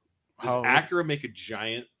 Does How- Acura make a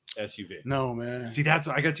giant SUV? No, man. See, that's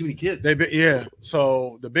I got too many kids. Yeah.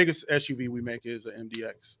 So the biggest SUV we make is an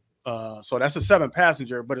MDX. So that's a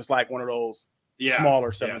 7-passenger, but it's like one of those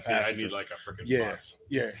smaller 7 see, I passengers. need like a freaking bus.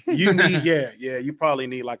 Yeah. You need you probably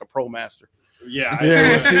need like a Pro Master. Yeah,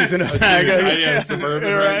 Yeah, season of- I have a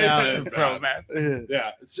Suburban right now. and it's Pro bad. Master. Yeah.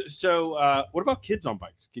 Yeah. So what about kids on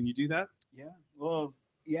bikes? Can you do that? Yeah. Well,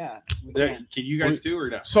 yeah. We Yeah, can. can you guys do or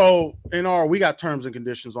no? So we got terms and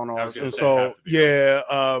conditions on I ours. was gonna And say, so have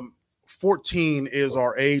to be. 14 is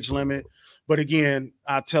our age limit. But again,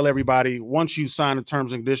 I tell everybody once you sign the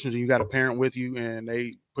terms and conditions and you got a parent with you and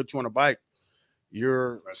they put you on a bike,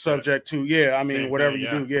 you're That's subject to Same whatever thing,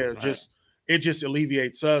 you do. Right. It just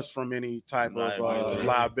alleviates us from any type of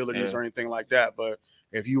liabilities or anything like that. But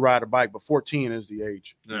if you ride a bike, but 14 is the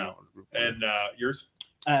age. No. And yours?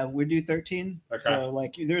 We do 13. Okay. So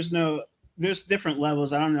like there's different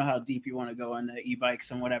levels. I don't know how deep you want to go on the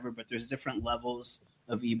e-bikes and whatever, but there's different levels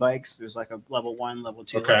of e-bikes. There's like a level 1, level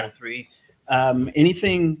 2, Okay. level 3.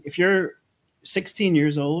 Anything if you're 16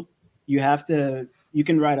 years old, you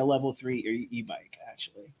can ride a level 3 e-bike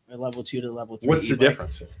actually. A level 2 to level 3. What's the e-bike.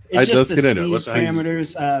 difference? It's just let's the get into it. speed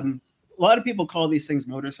Let's- parameters. A lot of people call these things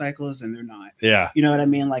motorcycles and they're not. Yeah. You know what I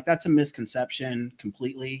mean? Like that's a misconception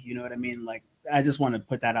completely. You know what I mean? Like I just want to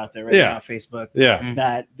put that out there right Yeah. now on Facebook Yeah.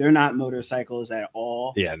 that they're not motorcycles at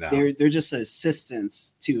all. Yeah. No. They're just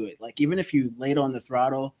assistance to it. Like even if you laid on the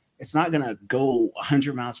throttle, it's not gonna go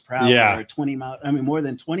 100 miles per hour Yeah. or 20 miles. I mean, more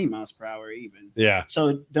than 20 miles per hour even. Yeah.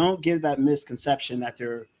 So don't give that misconception that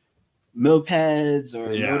they're mopeds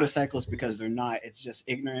or Yeah. motorcycles because they're not. It's just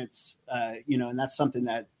ignorance. And that's something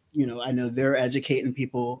that I know they're educating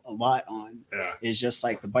people a lot on. Yeah. Is just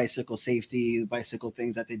like the bicycle safety, the bicycle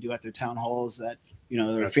things that they do at their town halls that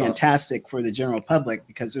they're That's fantastic for the general public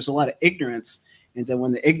because there's a lot of ignorance, and then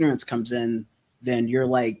when the ignorance comes in, then you're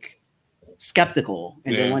like skeptical,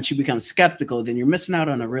 and then once you become skeptical, then you're missing out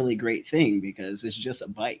on a really great thing because it's just a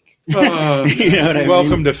bike. You know what I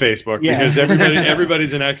welcome mean? to Facebook Yeah. because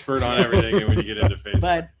everybody's an expert on everything, and when you get into Facebook,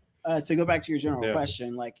 But to go back to your general Yeah.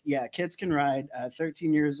 question, kids can ride.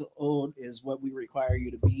 13 years old is what we require you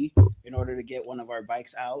to be in order to get one of our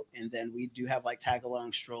bikes out. And then we do have like tag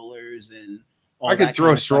along strollers and I could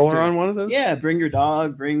throw a stroller on one of those. Yeah, bring your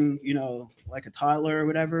dog, bring like a toddler or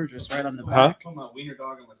whatever, just right on the back.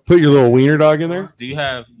 Put your little wiener dog in there. Do you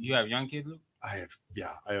have young kids, Luke? I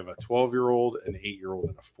have a 12-year-old, an 8-year-old,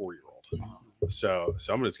 and a 4-year-old. So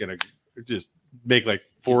I'm just gonna make like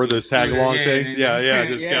 4 of those tag along things. Yeah,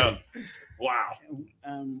 just go. Wow.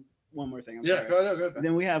 One more thing. Sorry. Go ahead.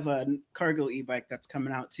 Then we have a cargo e-bike that's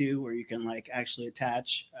coming out too, where you can like actually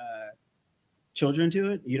attach children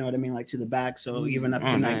to it. You know what I mean? Like to the back. So even up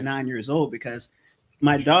to like 9 years old, because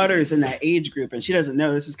my daughter's in that age group and she doesn't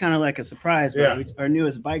know. This is kind of like a surprise, but our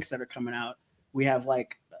newest bikes that are coming out, we have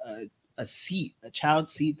like a seat, a child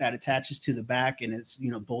seat that attaches to the back and it's,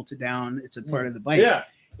 bolted down. It's a part of the bike. Yeah.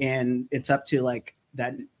 And it's up to like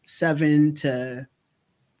that 7 to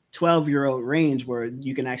 12-year-old range where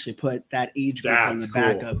you can actually put that age group on the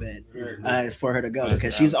back of it for her to go,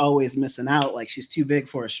 because she's always missing out. Like she's too big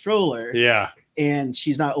for a stroller. Yeah. And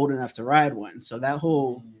she's not old enough to ride one. So that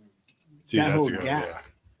whole gap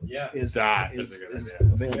is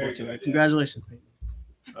available to her. Congratulations.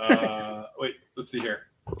 Wait, let's see here.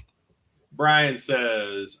 Brian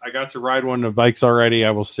says, I got to ride one of the bikes already.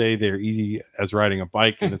 I will say they're easy as riding a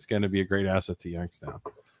bike, and it's going to be a great asset to Youngstown.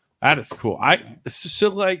 That is cool.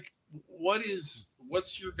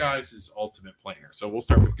 What's your guys' ultimate plan here? So we'll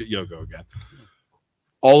start with Yogo again.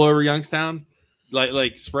 All over Youngstown,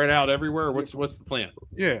 like spread out everywhere. What's the plan?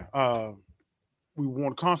 Yeah, we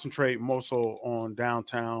want to concentrate more so on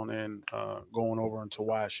downtown and going over into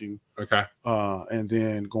YSU. Okay. And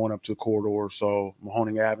then going up to the corridor. So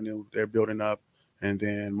Mahoning Avenue, they're building up, and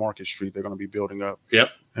then Market Street, they're going to be building up.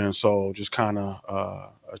 Yep. And so just kind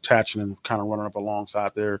of attaching and kind of running up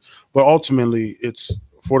alongside there. But ultimately, it's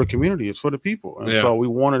for the community. It's for the people. And so we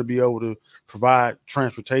wanted to be able to provide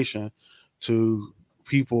transportation to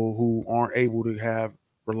people who aren't able to have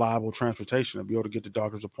reliable transportation, to be able to get to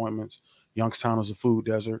doctor's appointments. Youngstown is a food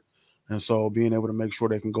desert. And so being able to make sure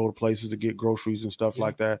they can go to places to get groceries and stuff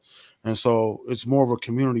like that. And so it's more of a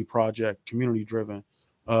community project, community driven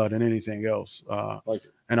than anything else.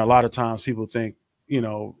 And a lot of times people think,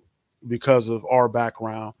 because of our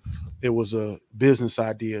background, it was a business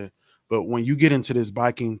idea. But when you get into this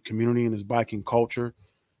biking community and this biking culture,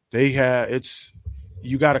 you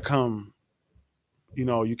got to come,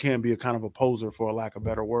 you can't be a kind of a poser, for a lack of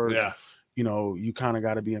better words. Yeah. You kind of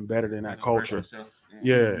got to be embedded in that culture.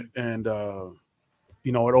 Yeah. And,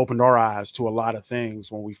 it opened our eyes to a lot of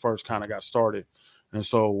things when we first kind of got started. And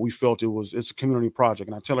so we felt it's a community project.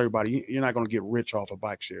 And I tell everybody, you're not going to get rich off a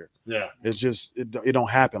bike share. Yeah. It's just, it don't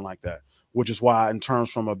happen like that, which is why in terms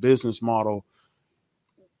from a business model,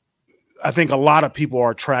 I think a lot of people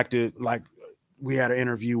are attracted. Like we had an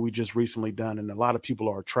interview we just recently done, and a lot of people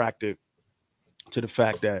are attracted to the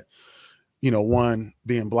fact that, one,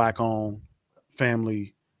 being Black owned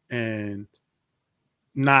family and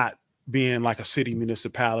not being like a city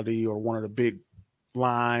municipality or one of the big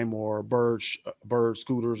Lime or Bird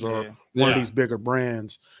scooters or one of these bigger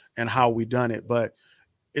brands, and how we done it. But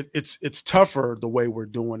it's tougher the way we're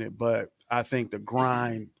doing it. But I think the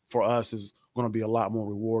grind for us is going to be a lot more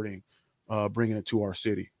rewarding, bringing it to our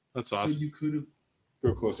city. That's awesome. So you could have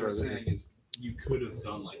go closer. What I'm saying is you could have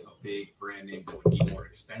done like a big brand name that would be more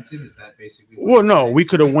expensive. Is that basically? Well, no, we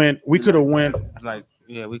could have went. We could have went.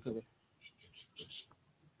 We could have.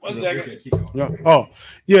 1 second. Yeah. Oh,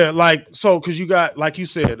 yeah. Because you got, like you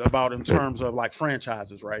said, about in terms of like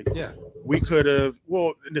franchises, right? Yeah. We could have,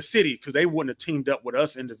 the city, because they wouldn't have teamed up with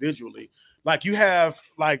us individually. Like you have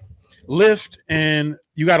like Lyft, and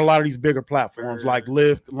you got a lot of these bigger platforms like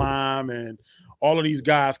Lyft, Lime, and all of these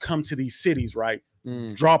guys come to these cities, right?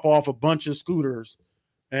 Drop off a bunch of scooters,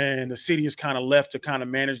 and the city is kind of left to kind of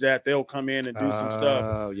manage that. They'll come in and do some stuff.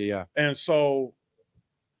 Oh, yeah. And so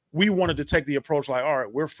we wanted to take the approach like, all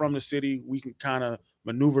right, we're from the city. We can kind of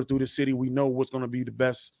maneuver through the city. We know what's going to be the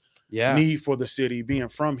best need for the city being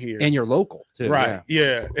from here. And you're local too. Right.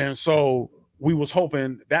 Yeah. And so we was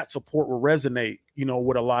hoping that support will resonate,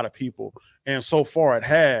 with a lot of people. And so far it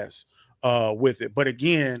has with it. But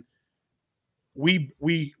again, we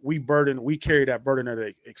carry that burden at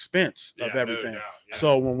the expense of everything. Yeah.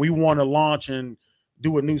 So when we want to launch and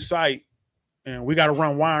do a new site and we got to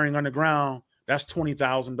run wiring underground, that's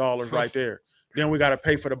 $20,000 right there. Then we got to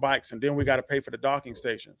pay for the bikes, and then we got to pay for the docking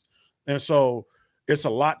stations. And so it's a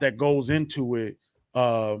lot that goes into it,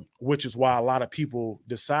 which is why a lot of people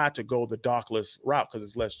decide to go the dockless route, because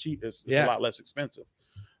it's less cheap. It's a lot less expensive.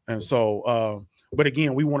 And so, but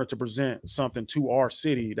again, we wanted to present something to our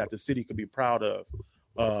city that the city could be proud of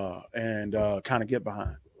and kind of get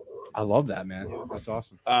behind. I love that, man. That's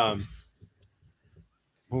awesome.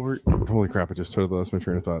 Holy crap! I just totally lost my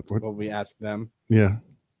train of thought. What we ask them? Yeah.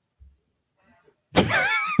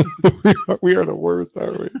 we are the worst,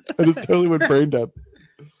 aren't we? I just totally went brain dead.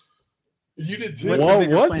 You did too. What's What the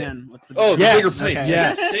bigger was plan? What's the Oh, the bigger bigger plan?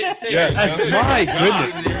 plan. Okay. Yes. That's my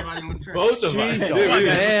goodness. Both of us. Jesus, Dude, Let's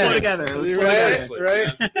man. pull together. Let's pull Right, together.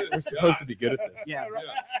 right. We're supposed to be good at this. Yeah.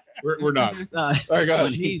 We're not. Uh, All right, go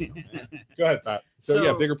ahead. funny. Go ahead, Pat. So,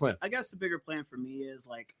 yeah, bigger plan. I guess the bigger plan for me is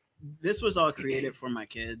like this was all created for my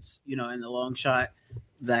kids, you know, in the long shot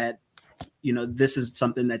that, you know, this is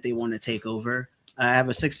something that they want to take over. I have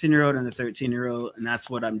a 16-year-old and a 13-year-old, and that's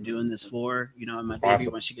what I'm doing this for, you know, and my baby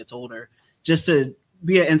Awesome. when she gets older, just to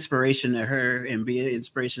be an inspiration to her and be an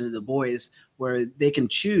inspiration to the boys where they can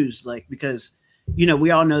choose, like, because, you know,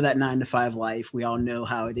 we all know that 9-to-5 life. We all know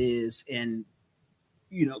how it is. And,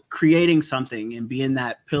 you know, creating something and being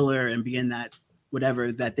that pillar and being that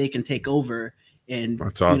whatever that they can take over and,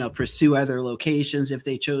 That's awesome. you know, pursue other locations if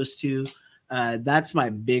they chose to. That's my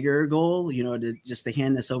bigger goal, you know, to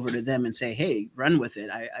hand this over to them and say, hey, run with it.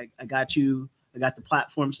 I got you. I got the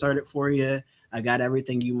platform started for you. I got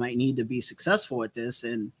everything you might need to be successful at this.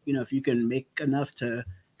 And, you know, if you can make enough to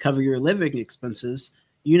cover your living expenses,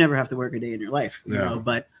 you never have to work a day in your life, you know.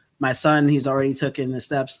 But my son, he's already taken the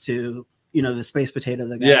steps to, you know, the space potato.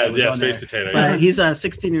 The guy that was on space there. potato. But he's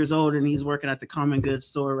 16 years old and he's working at the Common Goods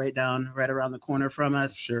store right around the corner from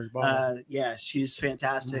us. Sure. Yeah, she's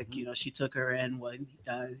fantastic. You know, she took her in when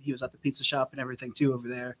he was at the pizza shop and everything too over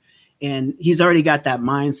there. And he's already got that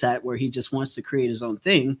mindset where he just wants to create his own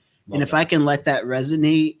thing. And if I can let that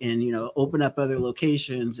resonate and, you know, open up other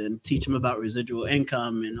locations and teach them about residual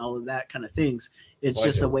income and all of that kind of things, it's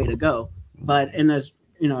just a way to go. But in the,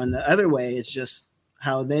 you know, in the other way, it's just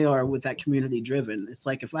how they are with that community driven. It's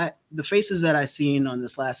like the faces that I seen on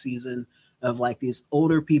this last season of like these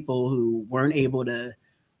older people who weren't able to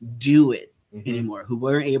do it anymore, who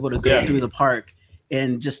weren't able to go through the park,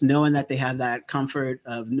 and just knowing that they have that comfort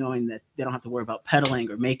of knowing that they don't have to worry about pedaling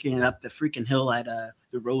or making it up the freaking hill at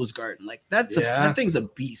the Rose Garden. Like that thing's a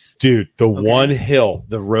beast. Dude, the one hill,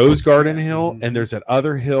 the Rose Garden hill, and there's that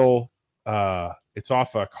other hill. It's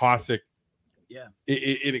off a Cossack. Yeah.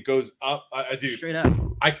 It goes up. I do. Straight up.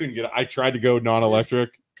 I couldn't get it. I tried to go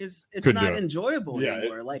non-electric. Because it's Couldn't do not it. enjoyable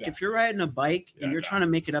anymore. Like if you're riding a bike and you're trying to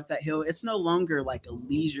make it up that hill, it's no longer like a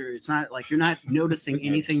leisure. It's not like you're not noticing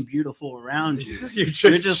anything beautiful around you. You're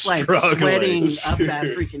just like struggling. sweating up that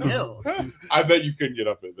freaking hill. I bet you couldn't get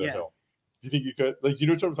up the Yeah. hill. Do you think you could? Like, you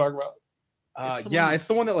know what I'm talking about? It's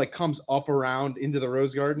the one that like comes up around into the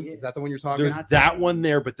Rose Garden. Is that the one you're talking There's about? that one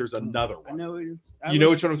there, but there's another I one. know. You know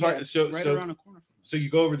which one I'm talking? Yeah, So right so around the corner from so you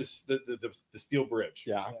go over the steel bridge.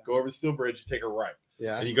 Yeah. Go over the steel bridge, you take a right.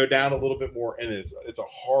 Yeah. And you go down a little bit more, and it's a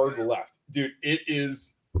hard left. Dude, it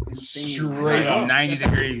is straight up. 90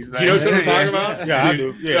 degrees. Do you know what I'm talking about? Yeah, I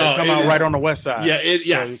do. Yeah, come out right on the west side. Yeah, it So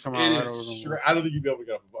yes. you come it out right is over the straight, I don't think you'd be able to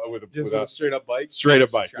get up with a a straight up bike. straight up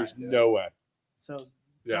bike. There's Yeah. no way. So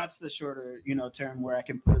Yeah. that's the shorter, you know, term where I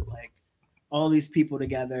can put like all these people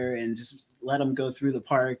together and just let them go through the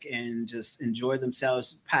park and just enjoy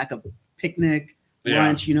themselves, pack a picnic, Yeah.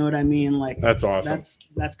 lunch, you know what I mean? Like That's awesome.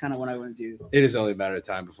 That's kind of what I want to do. It is only a matter of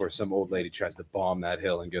time before some old lady tries to bomb that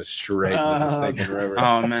hill and go straight into the stinking river.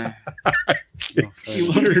 Oh man. You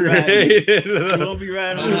won't be riding. You won't be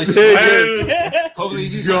riding. Hopefully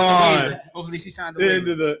she's Gone. Hopefully she signed the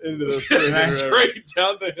into waiver. the Straight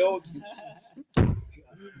down the hill.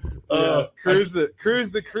 cruise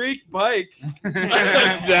the creek bike.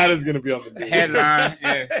 That is going to be on the news. Headline.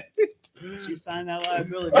 Yeah. She signed that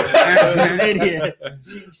liability. She's an idiot.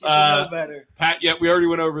 She should know better. Pat, yeah, we already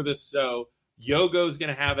went over this. So Yogo's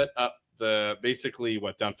going to have it up basically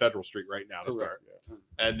down Federal Street right now to start.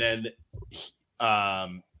 And then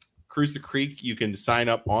Cruise the Creek, you can sign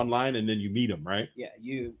up online and then you meet them, right? Yeah,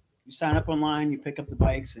 you sign up online, you pick up the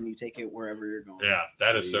bikes, and you take it wherever you're going. Yeah,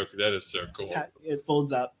 that is so cool. It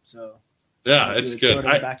folds up, so Yeah, you it's would good. throw it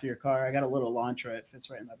in the back of your car. I got a little Elantra. It fits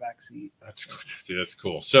right in my back seat. That's good. Dude, that's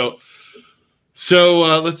cool. So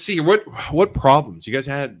let's see what problems you guys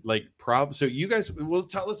had, like problems. So you guys,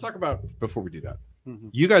 let's talk about before we do that. Mhm.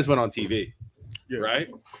 You guys went on TV, Yeah. right?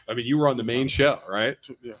 I mean, you were on the main show, right?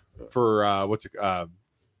 Yeah. For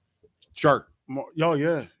Shark, Oh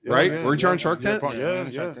yeah. right? Yeah, Weren't you yeah, on Shark Tank? Yeah.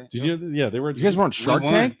 Did you know? Yeah, they were. You guys were on Shark We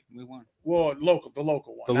won. Tank? We won. Well, the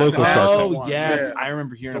local one. The Not local Shark national Tank. one. yes, Yeah. I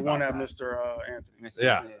remember hearing The about one that. at Mr. Anthony.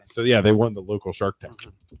 Yeah. So yeah, they won the local Shark Tank.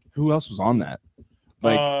 Who else was on that?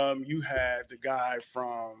 You had the guy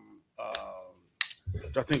from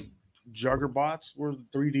I think Juggerbots were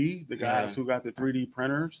 3D, the guys who got the 3D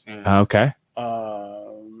printers. Okay.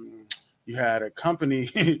 You had a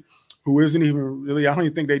company who isn't even really, I don't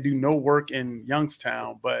even think they do no work in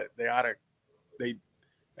Youngstown, but they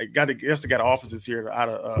got offices here out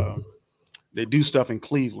of They do stuff in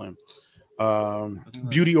Cleveland.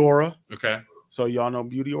 Beauty Aura. Okay. So y'all know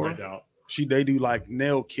Beauty Aura? No. They do like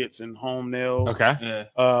nail kits and home nails. Okay.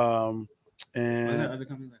 Yeah. And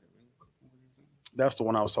that's the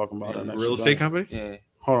one I was talking about. Yeah, Real estate company? Yeah.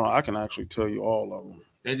 Hold on, I can actually tell you all of them.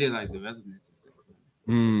 They did like development.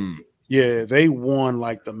 Yeah, they won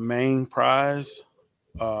like the main prize.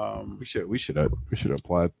 We should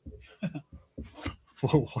apply.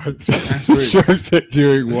 What? Shark Tank.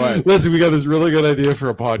 Doing what? Listen, we got this really good idea for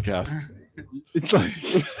a podcast. It's like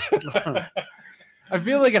I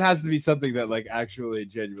feel like it has to be something that like actually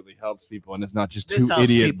genuinely helps people, and it's not just This two helps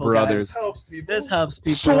idiot people, brothers. guys. This helps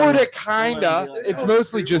people. Sorta, kinda. Like, It's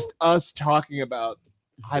mostly just us talking about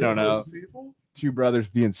I don't know, two brothers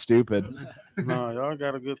being stupid. No, y'all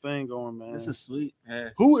got a good thing going, man. This is sweet. Yeah.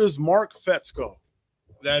 Who is Mark Fetzko?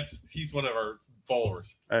 He's one of our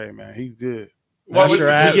followers. Hey, man, he's good. Well, That's your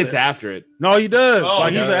He asset. gets after it. No, he does. Oh,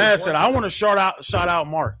 like he's an yeah. asset. I want to shout out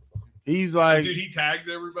Mark. He's like, Dude, he tags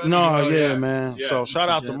everybody. no, Oh, yeah, man. Yeah. So shout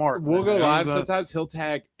out to Mark. We'll man. go live He's, sometimes. He'll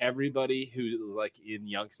tag everybody who's like in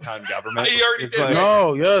Youngstown government. He already It's did. like,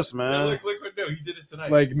 No, yes, Yeah, man. look, no, he did it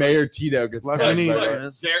tonight. like Mayor Tito gets Like tagged any- by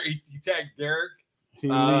like- He tagged Derek, He-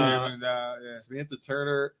 Samantha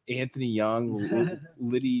Turner, Anthony Young,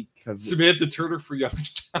 Liddy. Samantha Turner for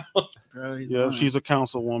Youngstown. Bro, he's yeah, on. she's a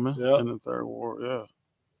councilwoman Yeah. in the third ward. Yeah.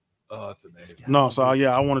 Oh, that's amazing. No, so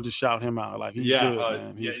yeah, I wanted to shout him out. Like he's Yeah, good,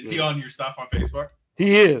 man. yeah. He's Is good. he on your stuff on Facebook?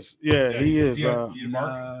 He is. Yeah, he is is. he on- you, Mark,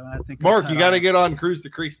 I think Mark, I'm you cut got to off. get on Cruise to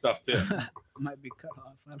Creek stuff too. Might be cut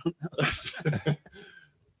off. I don't know.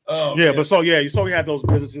 Oh, Yeah, man. but so we had those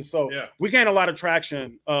businesses. So Yeah. we gained a lot of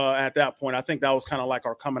traction at that point. I think that was kind of like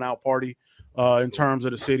our coming out party in terms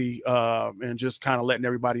of the city and just kind of letting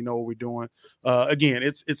everybody know what we're doing. Again,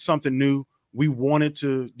 it's something new. We wanted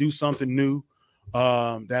to do something new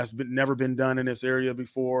that's never been done in this area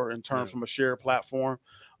before in terms from a shared platform.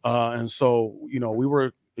 And so, we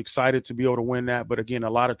were excited to be able to win that. But again, a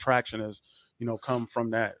lot of traction has, come from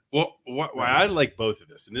that. Well, why I like both of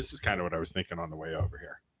this, and this is kind of what I was thinking on the way over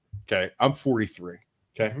here. Okay, I'm 43.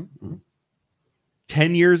 Okay,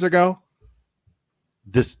 10 years ago,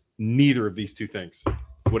 neither of these two things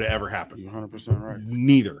would have ever happened. You're 100% right.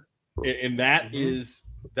 Neither, and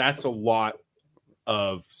that's a lot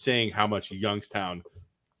of saying how much Youngstown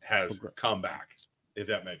has come back, if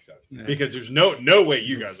that makes sense. Yeah. Because there's no way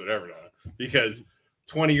you guys would ever know it. Because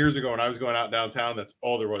 20 years ago when I was going out downtown, that's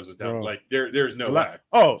all there was down. Bro. Like there's no way.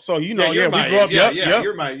 Oh, so we you're my grew up. age. Yeah, Yep.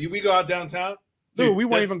 you're my. We go out downtown, Dude, we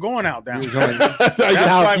weren't that's- even going out down. You That's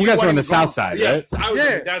guys we were weren't on the even south going. side, Yeah,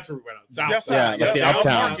 right? that's where we went out. South Yes, side. Yeah, like the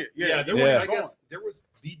uptown. Market. Yeah, there was. Yeah. I guess there was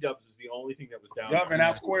B-Dubs was the only thing that was down. Yep, there. and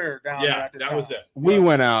that square down there Yeah, at the that time. was it. We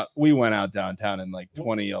went out downtown in like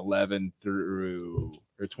 2011 through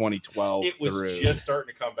or 2012 It was through. just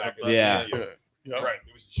starting to come back. Yeah. Yep. Right.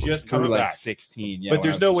 It was just we were coming like back. 16. Yeah, But when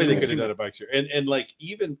there's I no was way they 16. could have done a bike share. And like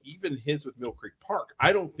even his with Mill Creek Park,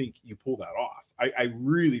 I don't think you pull that off. I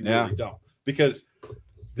really don't. Because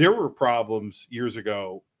there were problems years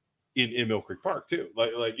ago in Mill Creek Park too.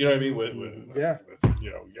 Like you know what I mean?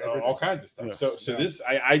 With all kinds of stuff. Yeah. So this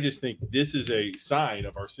I just think this is a sign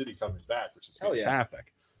of our city coming back, which is Hell yeah.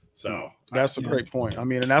 fantastic. So That's a great point. I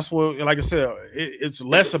mean, and that's what, like I said, it's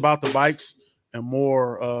less about the bikes and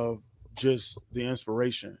more of just the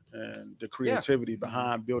inspiration and the creativity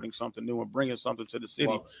behind building something new and bringing something to the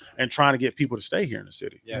city and trying to get people to stay here in the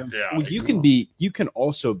city. yeah. Well, you can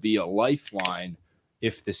also be a lifeline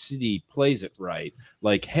if the city plays it right.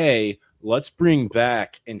 Like, hey, let's bring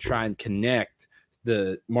back and try and connect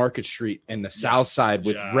the Market Street and the South Side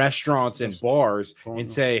with restaurants and bars and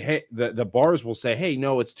say, hey, the bars will say, hey,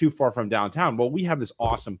 no, it's too far from downtown. Well, we have this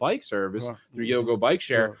awesome bike service through Yogo Bike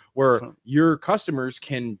Share where your customers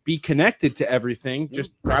can be connected to everything.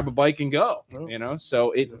 Just grab a bike and go,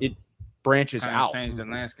 so it branches Kinda out. change the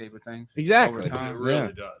landscape of things. Exactly. over time. It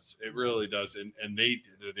really does. It really does. And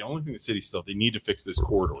the only thing the city still, they need to fix this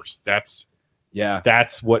corridors. That's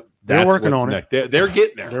what They're working what's on it. next. They're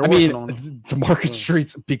getting there. They're I working mean, on it. the Market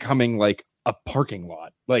Street's becoming like a parking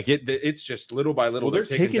lot. Like it's just little by little. Well, they're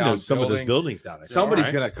taking down some of those buildings down. I think, Somebody's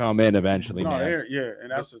right? gonna come in eventually, No, man. and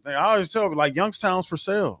that's the thing. I always tell people, like, Youngstown's for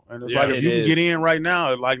sale, and it's Yeah, like if it you can get is. in right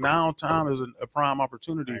now, like now time is a prime I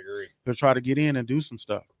opportunity agree. to try to get in and do some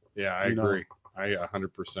stuff. Yeah, I You know. agree. I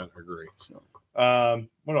 100% agree. So.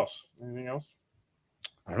 What else? Anything else?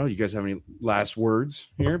 I don't know. You guys have any last words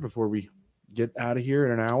here before we get out of here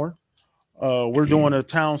in an hour? We're doing a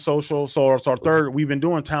town social, so it's our third. We've been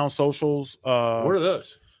doing town socials. What are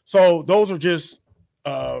those? So those are just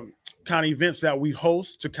kind of events that we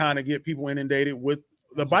host to kind of get people inundated with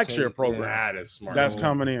the bike share program. That is smart. That's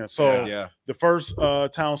coming in. So the first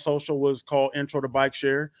town social was called Intro to Bike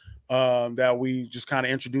Share. That we just kind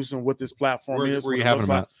of introducing what this platform is. Where you having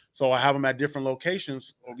them at? So I have them at different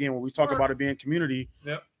locations. Again, when we talk about it being community,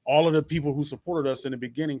 all of the people who supported us in the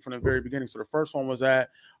beginning, from the very beginning. So the first one was at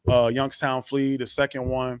Youngstown Flea. The second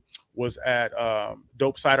one was at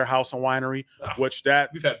Dope Cider House and Winery, which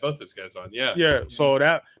we've had both those guys on. Yeah. So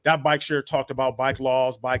that bike share talked about bike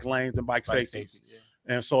laws, bike lanes, and bike safeties.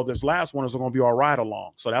 And so this last one is going to be our ride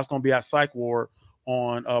along. So that's going to be at Psych Ward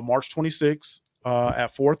on March 26th.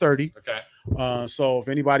 At 4:30. Okay. So if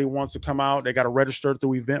anybody wants to come out, they got to register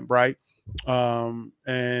through Eventbrite,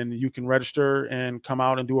 and you can register and come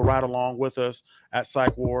out and do a ride along with us at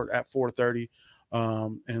Psych Ward at 4:30.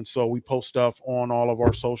 And so we post stuff on all of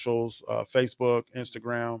our socials, Facebook,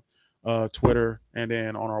 Instagram, Twitter, and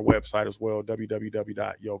then on our website as well,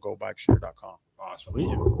 www.yogobikeshare.com. Awesome.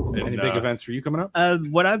 Any big events for you coming up?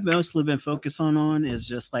 What I've mostly been focused on is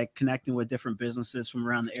just like connecting with different businesses from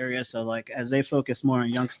around the area. So like as they focus more on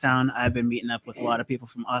Youngstown, I've been meeting up with a lot of people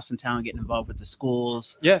from Austintown, getting involved with the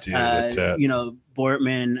schools. Yeah,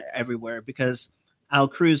 Boardman, everywhere, because I'll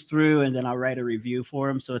cruise through and then I'll write a review for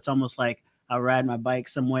them. So it's almost like I'll ride my bike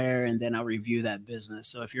somewhere and then I'll review that business.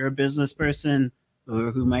 So if you're a business person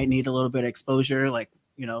who might need a little bit of exposure, like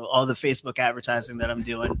all the Facebook advertising that I'm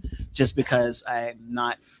doing, just because I'm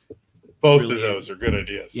not. Both of those are good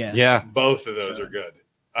ideas. Yeah. Both of those are good.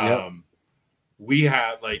 We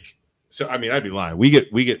have I'd be lying. We get.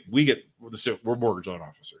 So we're mortgage loan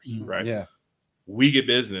officers, right? Yeah. We get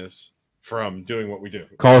business from doing what we do.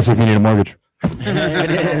 Call us if you need a mortgage.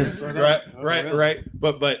 It is. Right.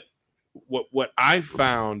 But what I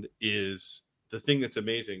found is the thing that's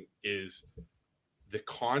amazing is the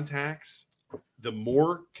contacts. The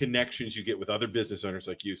more connections you get with other business owners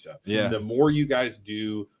like you said, the more you guys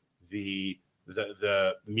do the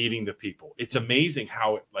meeting the people. It's amazing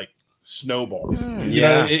how it like snowballs.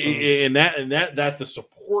 And that the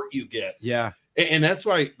support you get. Yeah. And that's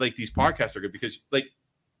why like these podcasts are good, because like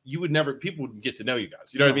people wouldn't get to know you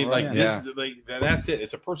guys. You know what I mean? Like this, like that's it.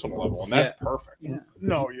 It's a personal level, and that's perfect. Yeah.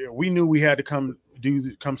 We knew we had to come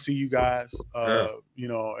see you guys.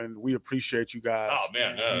 And we appreciate you guys. Oh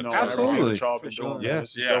man, absolutely.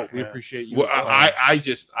 We appreciate you. Well, I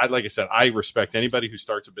like I said, I respect anybody who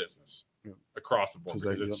starts a business across the board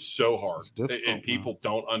because it's so hard, and people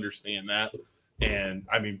don't understand that. And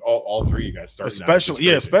I mean, all three of you guys started,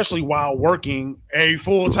 especially while working a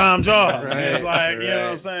full-time job. Right. It's like, you know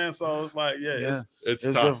what I'm saying? So it's like, it's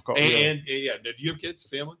tough. Difficult. And do you have kids,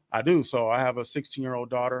 family? I do. So I have a 16-year-old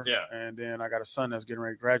daughter. Yeah. And then I got a son that's getting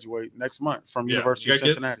ready to graduate next month from University of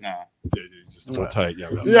Cincinnati. No. Just a little tight. Yeah.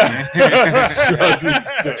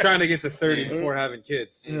 Trying to get to 30 before having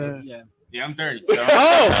kids. Yeah, I'm 30. So.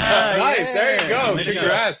 Nice. There you go.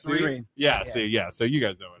 Congrats, dude. So you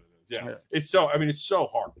guys know what it is. Yeah. It's so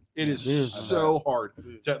hard. It is so hard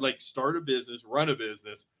to like start a business, run a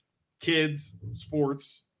business, kids,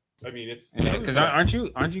 sports. I mean, it's because aren't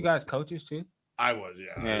you guys coaches too? I was,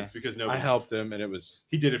 It's because I helped him, and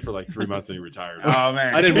he did it for like 3 months and he retired. Oh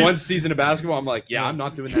man, I did one season of basketball. I'm like, I'm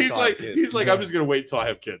not doing that. He's like, I'm just gonna wait until I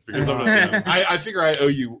have kids because I'm not doing it. I figure I owe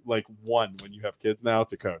you like one when you have kids now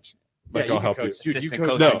to coach. Like I'll help you. Dude,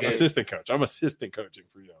 Assistant coach. I'm assistant coaching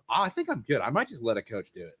for you. I think I'm good. I might just let a coach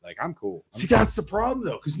do it. Like I'm cool. That's the problem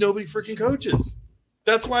though, because nobody freaking coaches.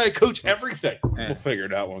 That's why I coach everything. We'll figure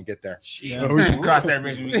it out when we get there. Cross that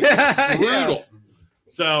bridge. Brutal.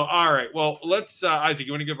 So, all right. Well, let's Isaac,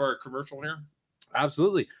 you want to give our commercial here?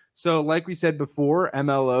 Absolutely. So, like we said before,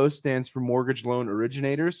 MLO stands for Mortgage Loan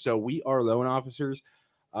Originators. So, we are loan officers.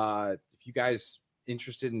 If you guys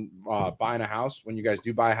interested in buying a house, when you guys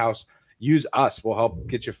do buy a house, use us. We'll help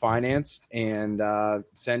get you financed and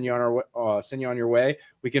send you on your way.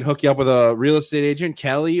 We can hook you up with a real estate agent,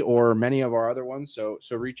 Kelly, or many of our other ones. So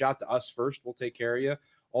reach out to us first. We'll take care of you.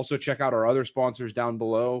 Also, check out our other sponsors down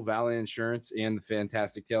below, Valley Insurance and the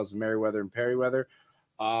Fantastic Tales of Merriweather and Perryweather.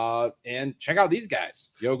 And check out these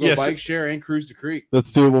guys, Yogo Bike Share and Cruise the Creek.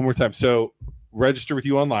 Let's do it one more time. So register with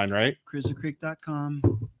you online, right?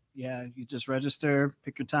 cruisercreek.com. Yeah, you just register,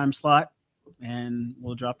 pick your time slot, and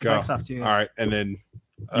we'll drop the bikes off to you. All right. And then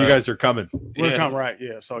you guys are coming. We're coming, right.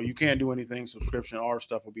 Yeah. So you can't do anything subscription. Our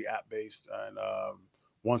stuff will be app based. And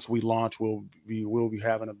once we launch, we'll be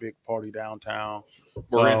having a big party downtown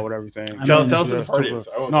with everything. Tell us what the party is.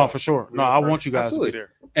 No, for sure. No, I want you guys to be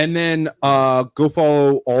there. And then go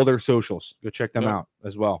follow all their socials. Go check them out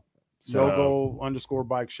as well.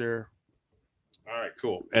 Yogo_bike share. All right,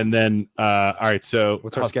 cool. And then, all right. So,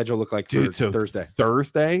 what's our schedule look like for Thursday?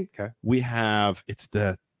 Thursday, okay. We have it's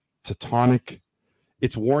the Teutonic.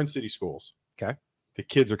 It's Warren City Schools. Okay. the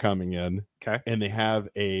kids are coming in. Okay. And they have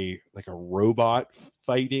a robot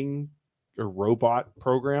fighting or robot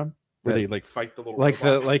program where they like fight the little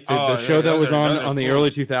the show that was on the early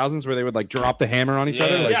 2000s where they would like drop the hammer on each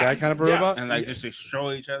other, like that kind of robot, and like just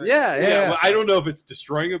destroy each other. Yeah. Well, I don't know if it's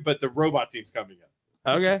destroying it, but the robot team's coming in.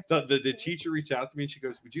 Okay. The teacher reached out to me and she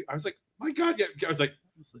goes, "Would you?" I was like, "My God!" Yeah. I was like,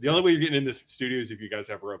 "The only way you're getting in this studio is if you guys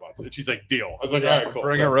have robots." And she's like, "Deal." I was like, "All right, cool."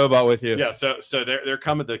 Bring a robot with you. Yeah. So they're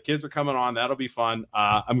coming. The kids are coming on. That'll be fun.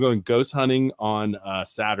 I'm going ghost hunting on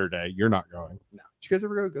Saturday. You're not going. No. Did you guys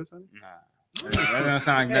ever go ghost hunting? Nah. That don't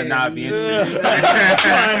sound like not being interesting.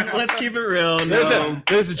 Let's keep it real.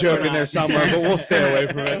 There's a joke in there somewhere, but we'll stay away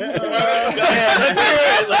from it. Let's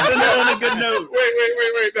end on a good note. Wait.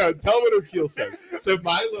 No, tell what O'Keel says. So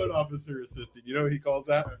my loan officer assistant, you know what he calls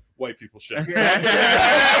that? White people shit. He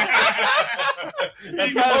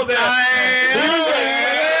calls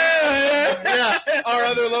Our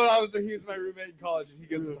other loan officer, he was my roommate in college, and he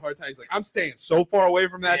gives us a hard time. He's like, "I'm staying so far away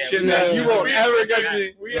from that shit that you won't ever get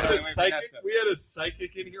me." We had a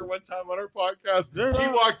psychic in here one time on our podcast. He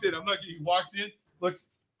walked in. He walked in. Looks,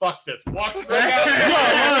 fuck this. Walks right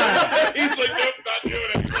out. He's like, "Nope, not doing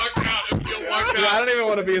it." He walks out and he'll walk out. I don't even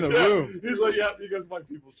want to be in the room. He's like, "Yeah." He goes, "White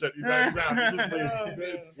people shit." He's out.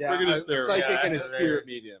 Psychic and his spirit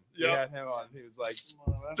medium. Yeah, we had him on. He was like,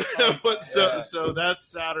 so that's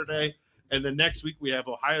Saturday. And then next week we have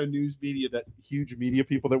Ohio News Media, that huge media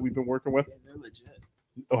people that we've been working with. Yeah, they're legit.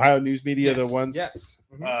 Ohio News Media, yes. the ones. Yes.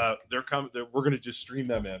 They're coming. We're going to just stream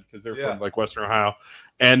them in because they're from like Western Ohio.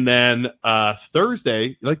 And then Thursday,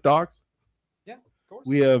 you like dogs? Yeah, of course.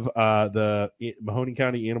 We have the Mahoning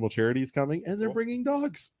County Animal Charities coming, and they're bringing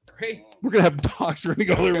dogs. Great. We're going to have dogs running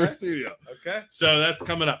all over the studio. Okay. So that's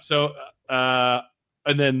coming up. So,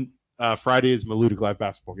 and then Friday is Maluda Live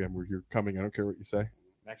basketball game where you're coming. I don't care what you say.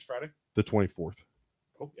 Next Friday? The 24th.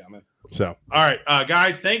 Oh, yeah, man. So, all right,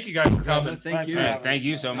 guys, thank you guys for coming. Thank you. Thank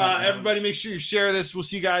you so much. Everybody, make sure you share this. We'll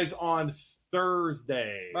see you guys on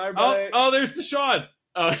Thursday. Bye, everybody. Oh, there's Deshaun.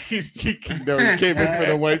 He came in for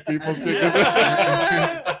the white people ticket.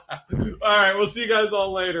 All right, we'll see you guys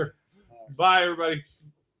all later. Bye, everybody.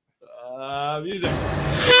 Music.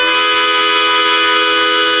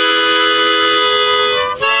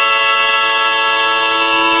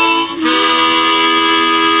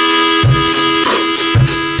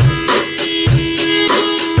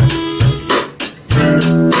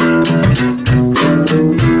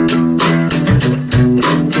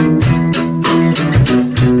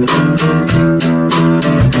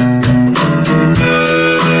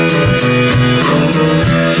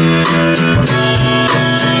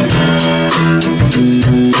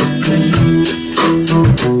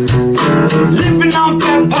 Living on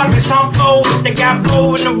fat pockets, I'm full. They got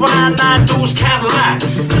blowing around, I do's Cadillac.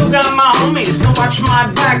 Still got my homies to watch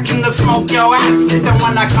my back and to smoke your ass. And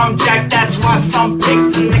when I come jack, that's why some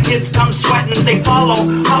pigs and the kids come sweating, they follow.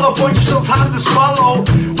 Hollow point shill's hard to swallow.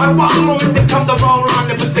 Why wallow when they come to roll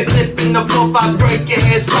on it with the clip in the bluff, I break your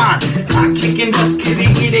head sign. Not kicking dust, kizzy,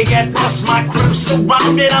 here they get bust. My crib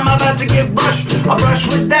surrounded, I'm about to get brushed. I brush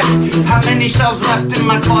with them. How many shells left in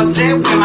my closet?